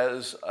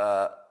as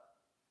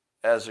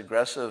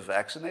aggressive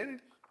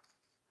vaccinating?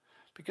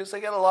 Because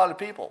they get a lot of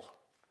people.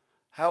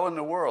 How in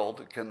the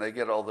world can they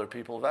get all their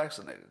people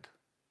vaccinated?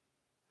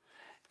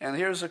 And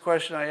here's the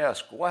question I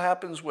ask. What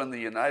happens when the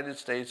United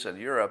States and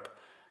Europe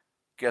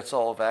gets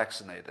all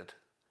vaccinated,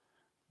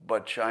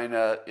 but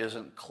China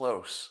isn't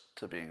close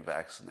to being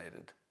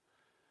vaccinated?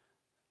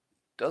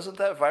 Doesn't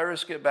that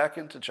virus get back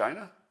into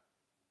China?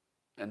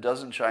 And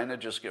doesn't China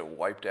just get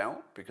wiped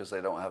out because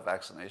they don't have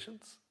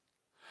vaccinations?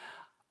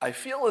 I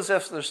feel as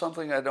if there's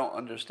something I don't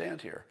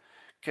understand here.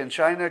 Can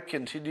China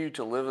continue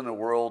to live in a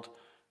world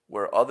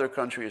where other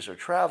countries are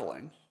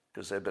traveling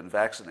because they've been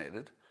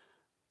vaccinated,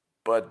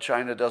 but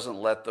China doesn't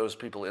let those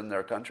people in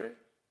their country?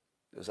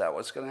 Is that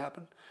what's going to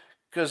happen?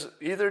 Because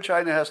either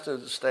China has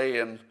to stay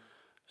in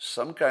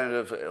some kind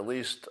of at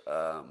least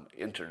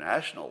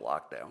international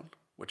lockdown,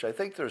 which I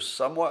think they're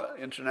somewhat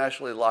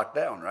internationally locked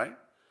down, right?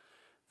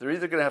 They're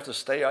either going to have to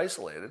stay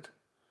isolated,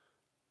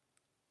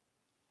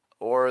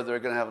 or they're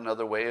going to have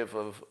another wave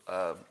of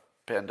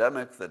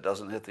pandemic that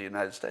doesn't hit the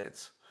United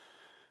States.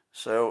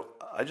 So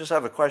I just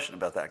have a question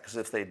about that, because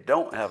if they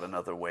don't have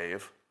another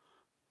wave,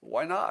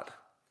 why not?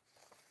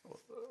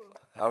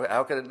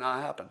 How could it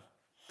not happen?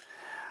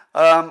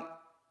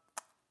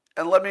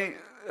 And let me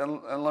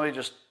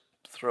just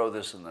throw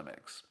this in the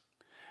mix.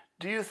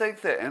 Do you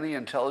think that any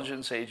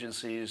intelligence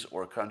agencies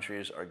or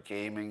countries are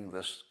gaming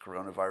this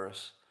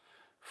coronavirus?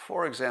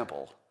 For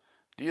example,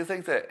 do you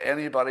think that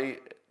anybody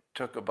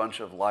took a bunch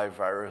of live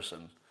virus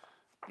and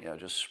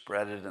just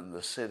spread it in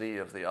the city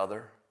of the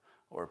other,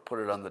 or put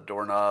it on the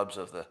doorknobs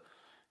of the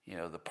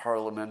the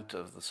parliament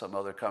of some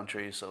other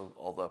country, so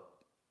all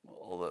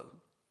the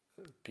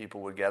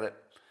people would get it?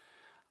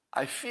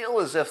 I feel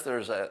as if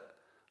there's a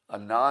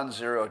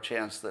non-zero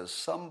chance that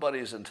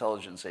somebody's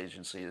intelligence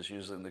agency is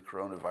using the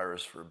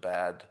coronavirus for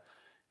bad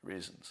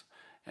reasons.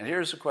 And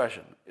here's the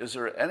question. Is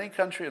there any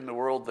country in the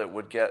world that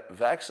would get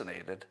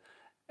vaccinated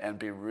and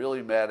be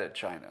really mad at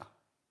China,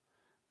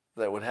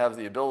 that would have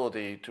the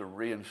ability to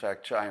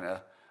reinfect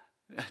China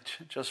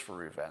just for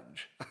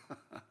revenge?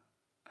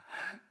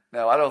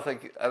 Now, I don't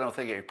think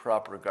a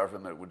proper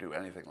government would do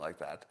anything like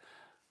that.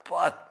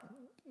 But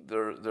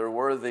there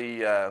were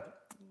the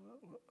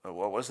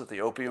what was it?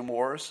 The Opium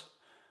Wars.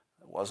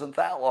 It wasn't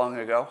that long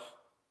ago,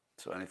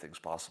 so anything's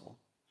possible.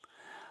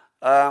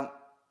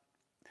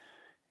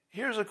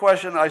 Here's a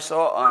question I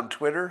saw on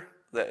Twitter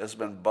that has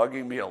been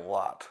bugging me a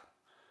lot,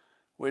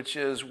 which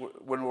is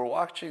when we're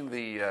watching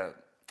the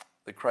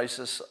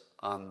crisis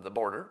on the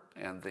border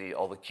and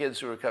all the kids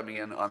who are coming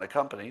in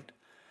unaccompanied,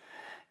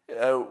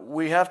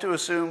 we have to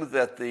assume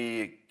that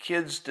the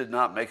kids did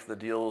not make the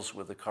deals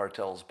with the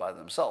cartels by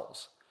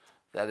themselves.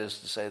 That is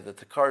to say that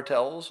the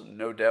cartels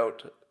no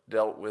doubt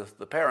dealt with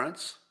the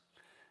parents,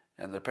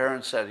 and the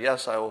parents said,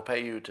 yes, I will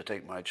pay you to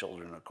take my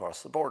children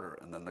across the border,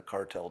 and then the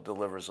cartel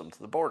delivers them to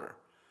the border.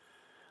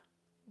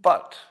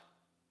 But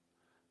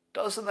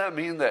doesn't that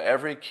mean that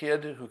every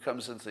kid who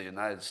comes into the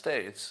United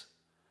States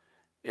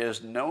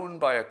is known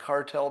by a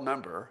cartel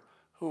member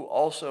who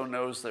also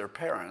knows their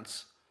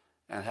parents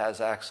and has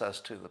access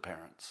to the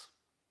parents?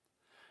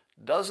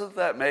 Doesn't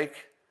that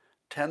make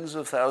tens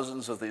of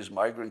thousands of these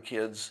migrant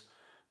kids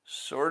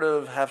sort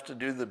of have to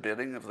do the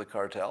bidding of the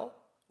cartel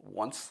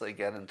once they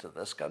get into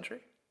this country?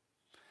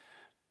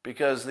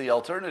 Because the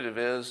alternative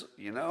is,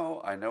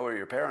 I know where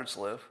your parents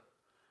live,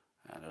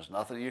 and there's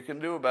nothing you can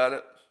do about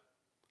it.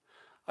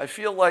 I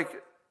feel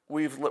like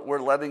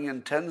we're letting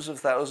in tens of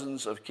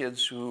thousands of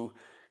kids who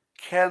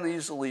can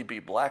easily be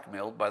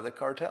blackmailed by the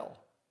cartel.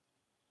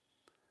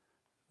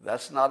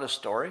 That's not a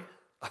story?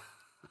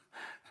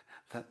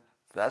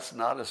 That's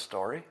not a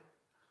story?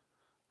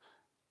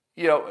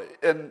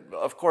 And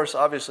of course,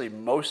 obviously,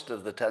 most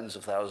of the tens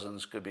of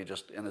thousands could be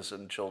just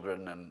innocent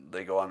children and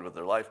they go on with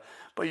their life.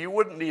 But you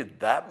wouldn't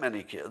need that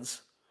many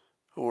kids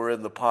who are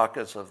in the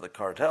pockets of the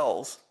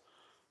cartels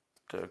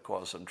to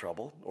cause some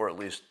trouble, or at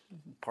least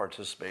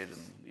participate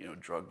in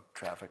drug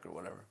traffic or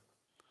whatever.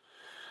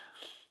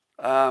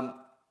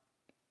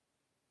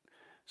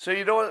 So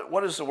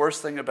what is the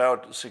worst thing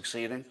about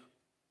succeeding?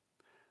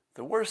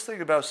 The worst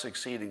thing about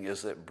succeeding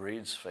is that it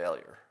breeds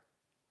failure.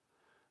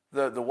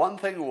 The one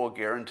thing that will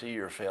guarantee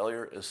your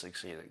failure is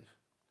succeeding.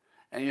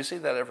 And you see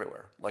that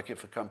everywhere. Like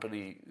if a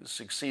company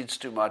succeeds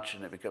too much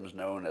and it becomes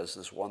known as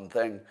this one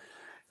thing,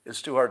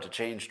 it's too hard to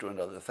change to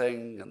another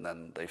thing, and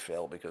then they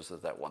fail because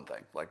of that one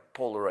thing. Like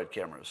Polaroid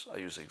cameras, I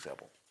use the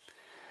example.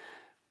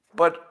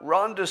 But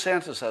Ron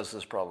DeSantis has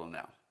this problem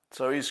now.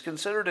 So he's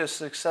considered a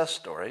success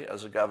story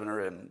as a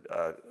governor in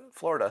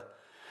Florida.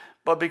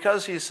 But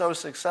because he's so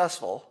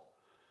successful,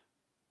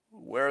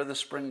 where are the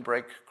spring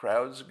break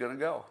crowds going to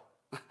go?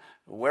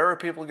 Where are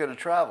people going to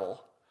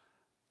travel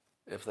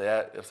if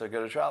they're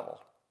going to travel?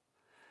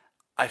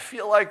 I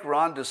feel like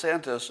Ron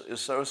DeSantis is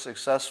so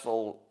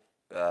successful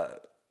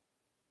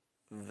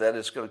that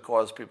it's going to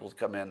cause people to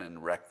come in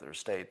and wreck their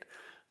state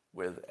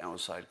with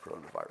outside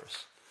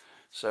coronavirus.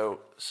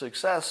 So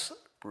success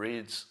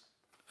breeds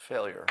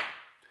failure,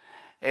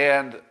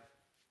 and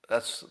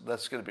that's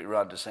going to be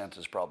Ron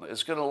DeSantis' problem.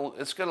 It's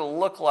going to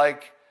look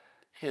like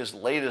his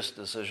latest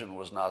decision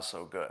was not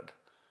so good.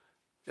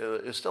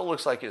 It still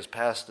looks like his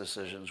past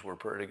decisions were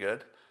pretty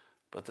good,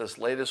 but this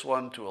latest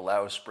one to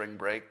allow spring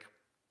break,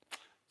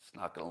 it's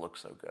not going to look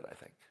so good, I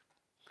think.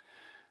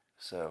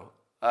 So,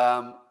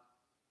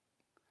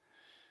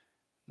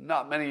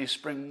 not many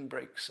spring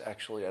breaks,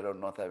 actually. I don't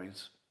know what that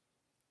means.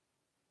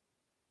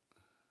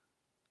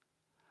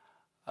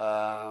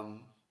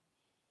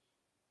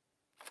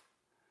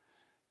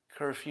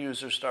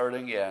 curfews are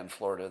starting. Yeah, in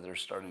Florida, they're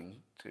starting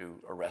to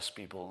arrest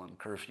people and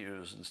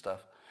curfews and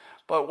stuff.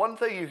 But one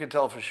thing you can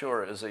tell for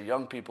sure is that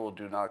young people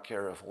do not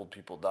care if old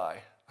people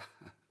die.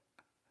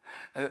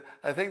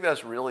 I think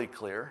that's really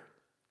clear,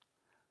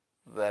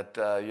 that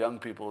young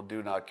people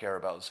do not care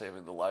about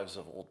saving the lives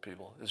of old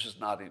people. It's just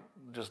not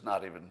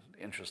even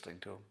interesting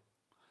to them.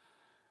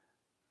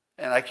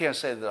 And I can't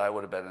say that I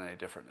would have been any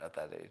different at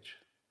that age.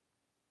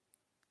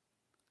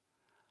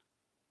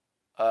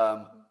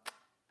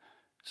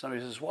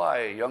 Somebody says,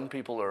 why? Young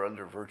people are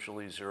under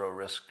virtually zero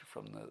risk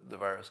from the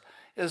virus.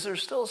 Is there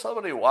still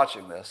somebody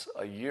watching this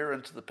a year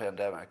into the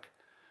pandemic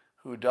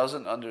who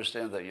doesn't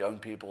understand that young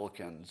people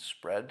can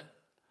spread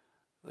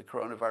the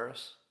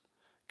coronavirus?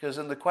 Because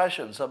in the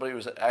question, somebody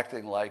was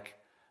acting like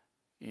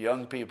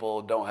young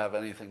people don't have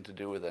anything to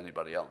do with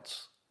anybody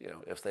else. You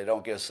know, if they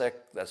don't get sick,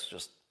 that's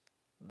just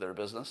their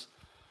business.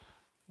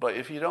 But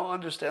if you don't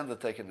understand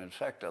that they can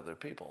infect other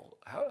people,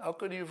 how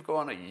could you have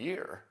gone a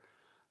year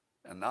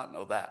and not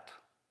know that?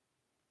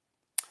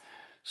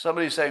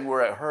 Somebody's saying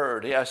we're at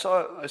herd. Yeah, I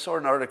saw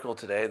an article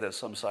today that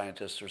some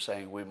scientists are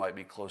saying we might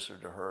be closer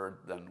to herd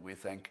than we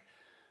think.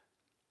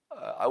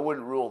 I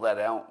wouldn't rule that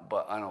out,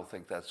 but I don't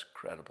think that's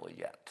credible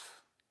yet.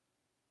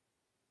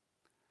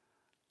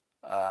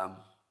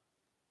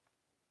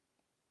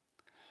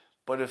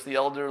 But if the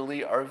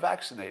elderly are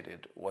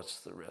vaccinated, what's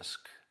the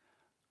risk?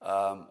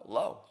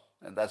 Low,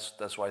 and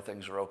that's why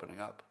things are opening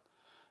up.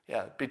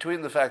 Yeah,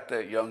 between the fact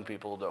that young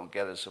people don't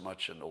get it so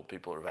much and old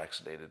people are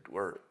vaccinated,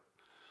 we're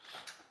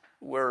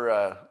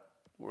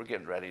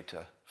getting ready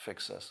to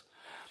fix this.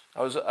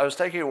 I was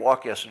taking a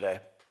walk yesterday,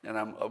 and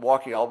I'm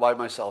walking all by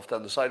myself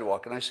down the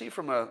sidewalk, and I see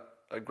from a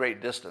great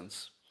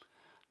distance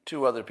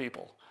two other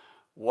people.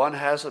 One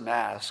has a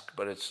mask,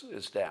 but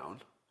it's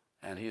down,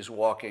 and he's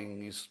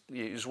walking.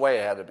 He's way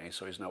ahead of me,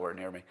 so he's nowhere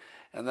near me.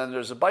 And then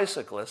there's a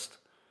bicyclist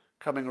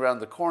coming around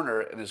the corner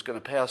and is going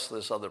to pass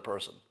this other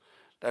person.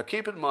 Now,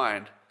 keep in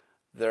mind,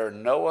 there are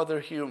no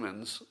other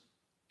humans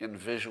in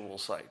visual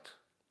sight,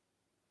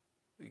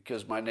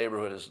 because my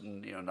neighborhood is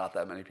not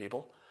that many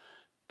people.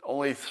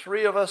 Only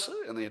 3 of us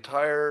in the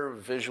entire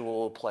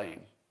visual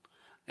plane,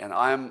 and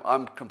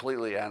I'm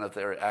completely out of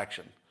their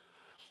action.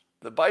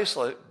 The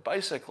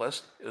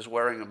bicyclist is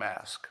wearing a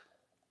mask.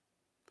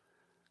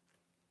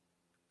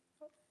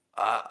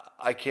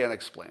 I can't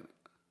explain it.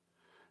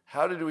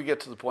 How did we get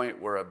to the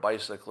point where a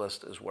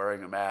bicyclist is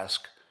wearing a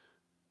mask,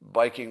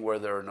 biking where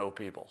there are no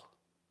people?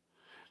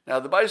 Now,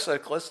 the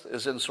bicyclist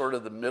is in sort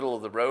of the middle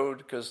of the road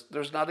because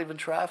there's not even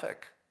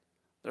traffic.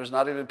 There's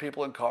not even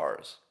people in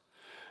cars.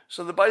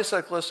 So the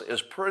bicyclist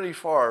is pretty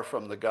far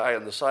from the guy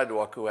on the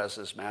sidewalk who has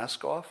his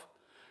mask off.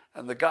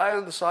 And the guy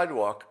on the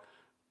sidewalk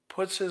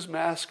puts his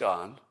mask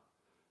on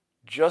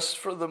just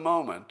for the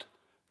moment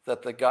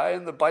that the guy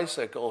on the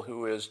bicycle,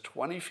 who is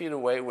 20 feet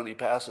away when he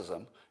passes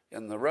him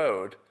in the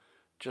road,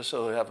 just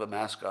so he'll have a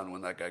mask on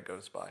when that guy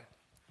goes by.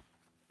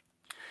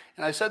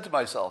 And I said to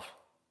myself,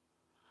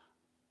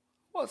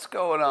 what's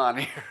going on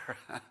here?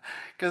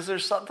 Because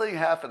there's something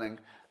happening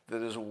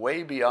that is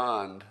way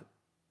beyond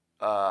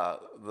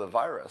the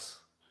virus.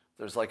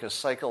 There's like a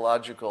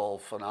psychological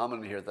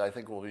phenomenon here that I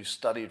think will be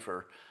studied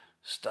for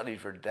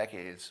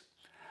decades.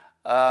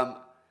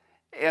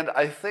 And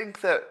I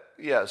think that,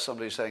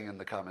 somebody's saying in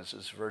the comments,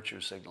 it's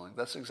virtue signaling.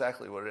 That's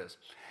exactly what it is.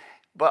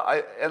 But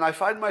I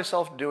find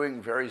myself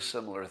doing very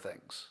similar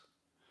things,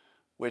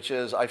 which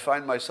is I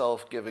find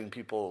myself giving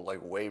people like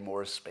way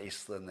more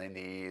space than they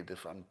need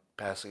if I'm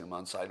passing them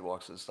on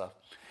sidewalks and stuff.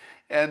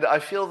 And I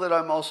feel that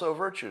I'm also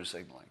virtue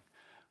signaling.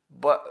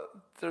 But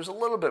there's a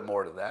little bit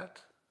more to that.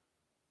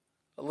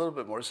 A little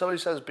bit more. Somebody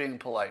says being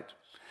polite.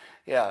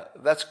 Yeah,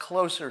 that's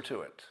closer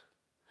to it.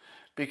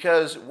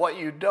 Because what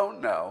you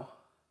don't know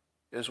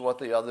is what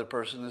the other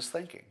person is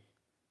thinking.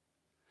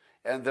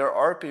 And there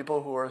are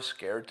people who are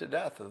scared to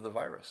death of the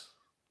virus.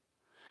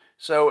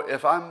 So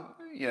if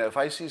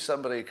I see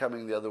somebody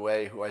coming the other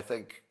way who I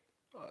think,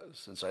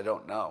 since I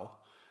don't know,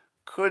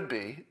 could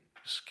be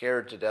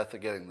scared to death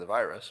of getting the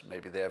virus,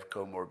 maybe they have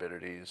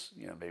comorbidities,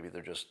 maybe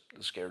they're just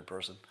a scared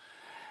person,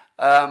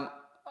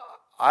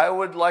 I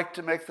would like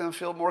to make them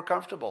feel more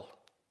comfortable.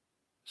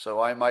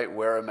 So I might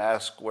wear a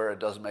mask where it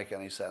doesn't make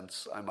any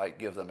sense. I might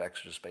give them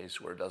extra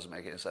space where it doesn't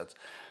make any sense.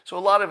 So a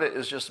lot of it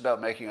is just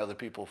about making other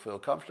people feel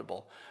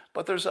comfortable.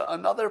 But there's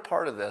another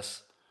part of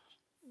this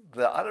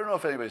that I don't know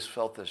if anybody's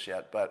felt this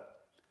yet, but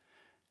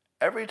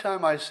every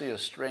time I see a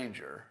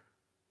stranger,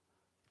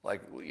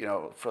 like,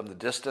 from the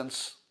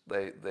distance,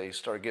 they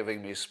start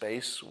giving me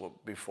space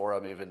before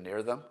I'm even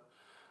near them,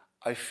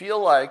 I feel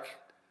like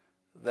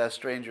that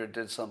stranger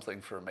did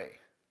something for me.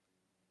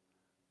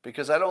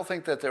 Because I don't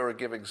think that they were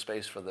giving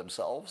space for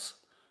themselves,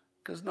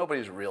 because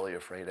nobody's really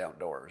afraid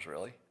outdoors,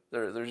 really.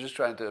 They're just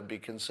trying to be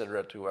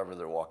considerate to whoever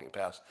they're walking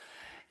past.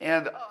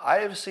 And I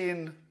have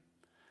seen,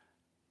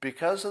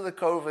 because of the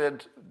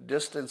COVID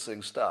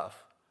distancing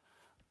stuff,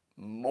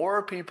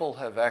 more people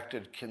have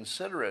acted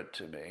considerate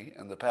to me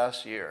in the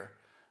past year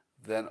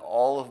than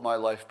all of my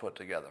life put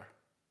together.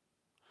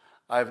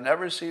 I've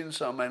never seen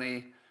so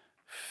many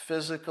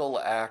physical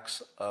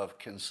acts of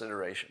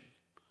consideration.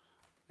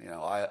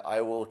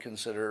 I will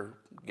consider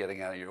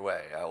getting out of your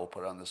way. I will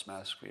put on this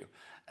mask for you.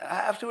 And I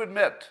have to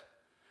admit,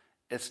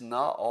 it's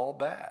not all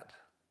bad.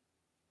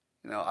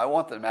 I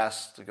want the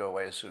masks to go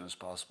away as soon as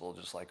possible,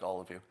 just like all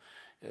of you.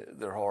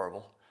 They're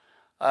horrible.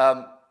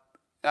 I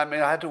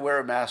had to wear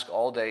a mask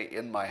all day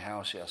in my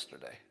house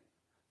yesterday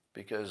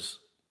because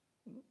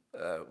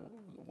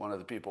one of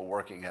the people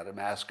working had a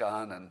mask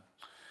on, and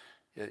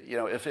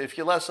if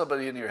you let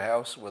somebody in your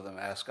house with a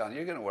mask on,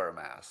 you're going to wear a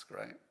mask,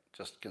 right?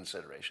 Just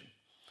consideration.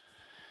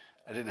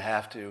 I didn't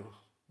have to,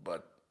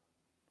 but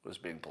was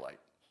being polite.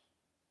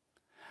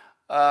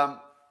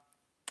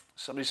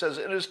 Somebody says,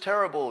 it is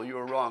terrible, you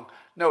are wrong.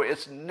 No,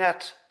 it's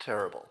net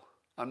terrible.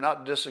 I'm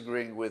not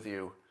disagreeing with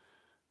you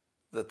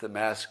that the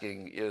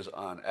masking is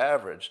on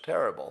average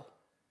terrible.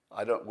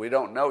 We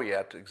don't know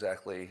yet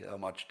exactly how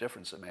much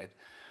difference it made.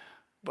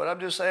 But I'm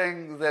just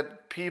saying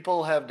that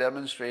people have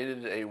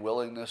demonstrated a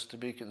willingness to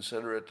be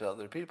considerate to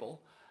other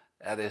people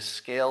at a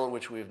scale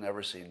which we've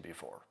never seen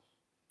before.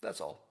 That's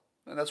all.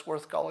 And that's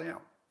worth calling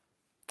out.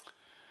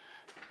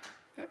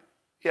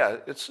 Yeah,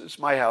 it's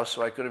my house,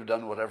 so I could have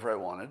done whatever I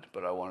wanted,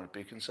 but I wanted to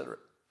be considerate.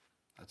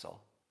 That's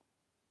all.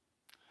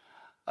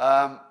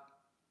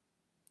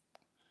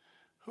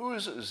 Who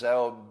is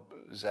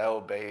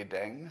Zhao Bei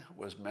Deng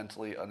was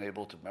mentally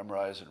unable to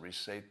memorize and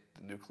recite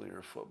the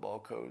nuclear football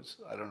codes?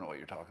 I don't know what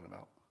you're talking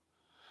about.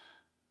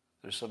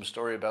 There's some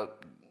story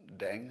about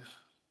Deng.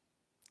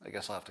 I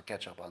guess I'll have to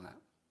catch up on that.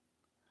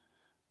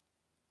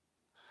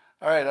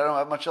 All right, I don't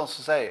have much else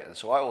to say, and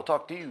so I will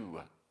talk to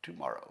you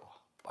tomorrow.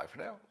 Bye for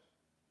now.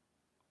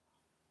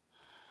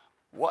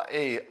 What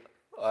a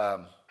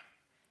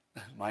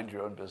mind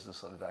your own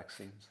business on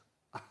vaccines.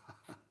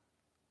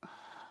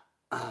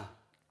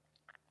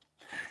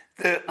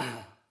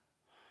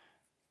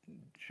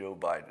 Joe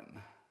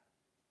Biden.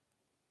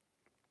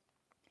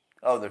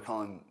 Oh, they're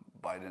calling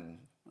Biden.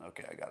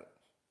 Okay, I got it.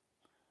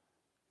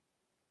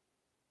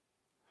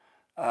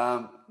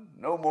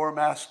 No more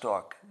mask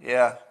talk.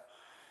 Yeah,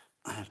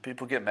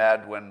 people get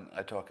mad when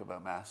I talk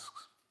about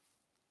masks.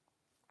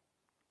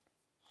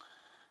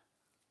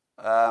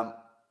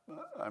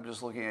 I'm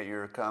just looking at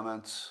your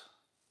comments.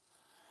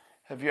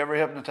 Have you ever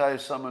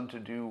hypnotized someone to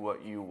do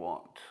what you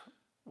want?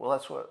 Well,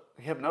 that's what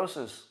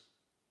hypnosis.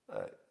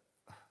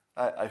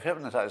 I've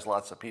hypnotized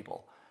lots of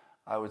people.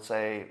 I would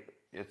say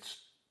it's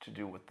to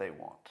do what they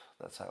want.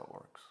 That's how it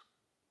works.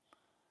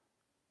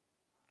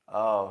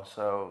 Oh,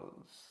 so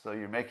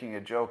you're making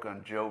a joke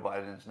on Joe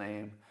Biden's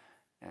name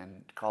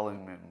and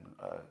calling him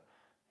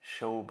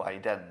Joe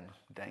Biden,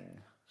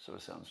 Deng. So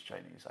it sounds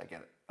Chinese. I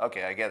get it.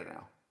 Okay, I get it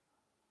now.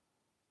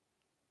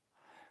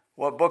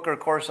 What book or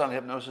course on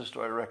hypnosis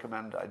do I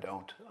recommend? I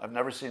don't. I've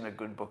never seen a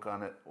good book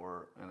on it,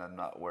 and I'm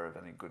not aware of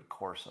any good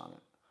course on it.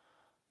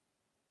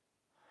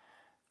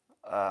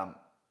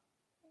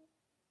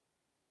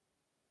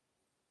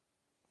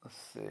 Let's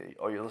see.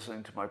 Oh, you're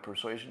listening to my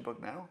persuasion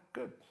book now?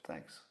 Good,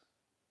 thanks.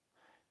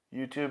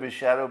 YouTube is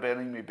shadow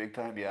banning me big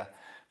time. Yeah,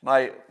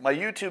 my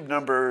YouTube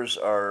numbers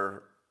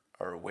are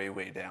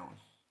way down,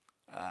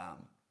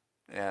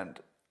 and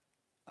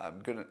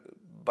I'm gonna.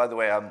 By the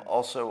way, I'm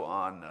also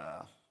on.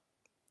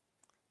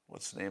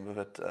 What's the name of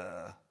it?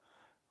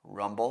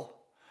 Rumble.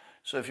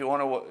 So if you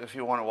want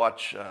to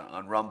watch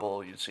on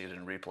Rumble, you'd see it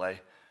in replay.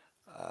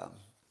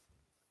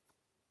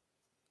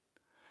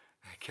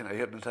 Can I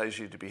hypnotize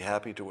you to be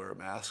happy to wear a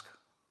mask?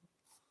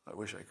 I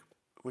wish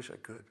I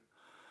could.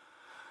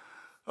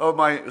 Oh,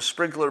 my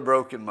sprinkler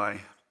broke in my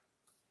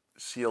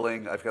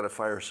ceiling. I've got a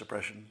fire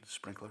suppression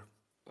sprinkler,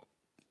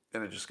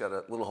 and it just got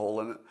a little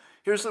hole in it.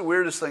 Here's the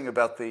weirdest thing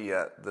about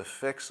the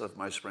fix of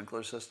my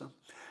sprinkler system.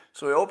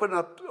 So we open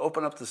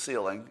up the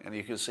ceiling, and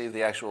you can see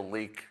the actual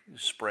leak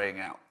spraying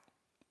out.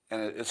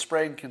 And it's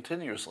spraying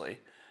continuously,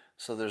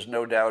 so there's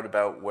no doubt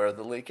about where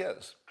the leak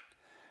is.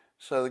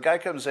 So the guy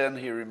comes in,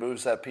 he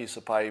removes that piece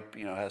of pipe,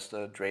 has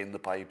to drain the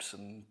pipes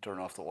and turn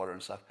off the water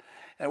and stuff.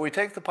 And we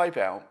take the pipe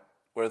out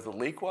where the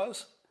leak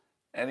was,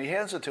 and he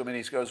hands it to me,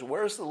 and he goes,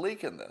 "Where's the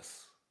leak in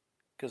this?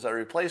 Because I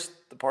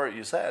replaced the part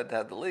you said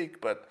had the leak,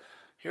 but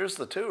here's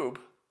the tube.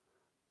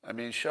 I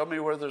mean, show me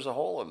where there's a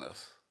hole in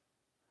this."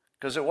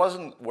 Because it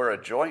wasn't where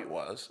a joint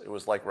was. It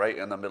was like right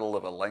in the middle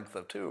of a length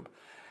of tube.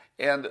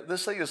 And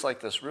this thing is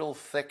like this real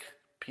thick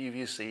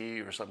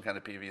PVC or some kind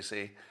of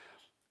PVC.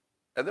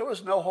 And there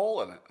was no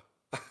hole in it.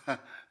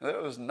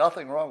 There was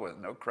nothing wrong with it.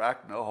 No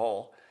crack, no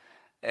hole.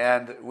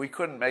 And we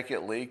couldn't make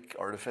it leak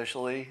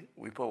artificially.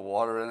 We put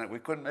water in it. We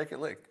couldn't make it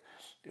leak.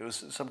 It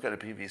was some kind of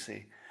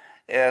PVC.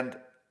 And,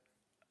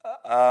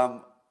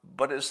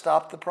 but it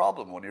stopped the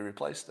problem when he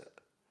replaced it.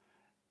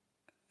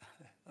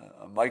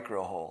 A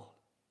micro hole.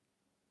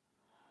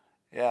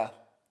 Yeah,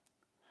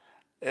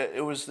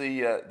 it was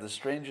the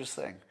strangest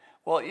thing.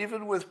 Well,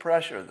 even with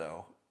pressure,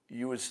 though,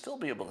 you would still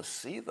be able to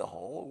see the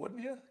hole,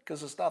 wouldn't you?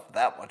 Because it's not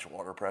that much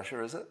water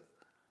pressure, is it?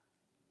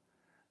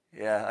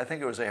 Yeah, I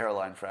think it was a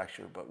hairline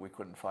fracture, but we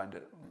couldn't find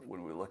it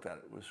when we looked at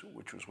it,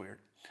 which was weird.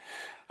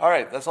 All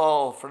right, that's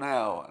all for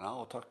now, and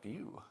I'll talk to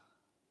you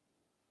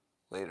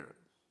later.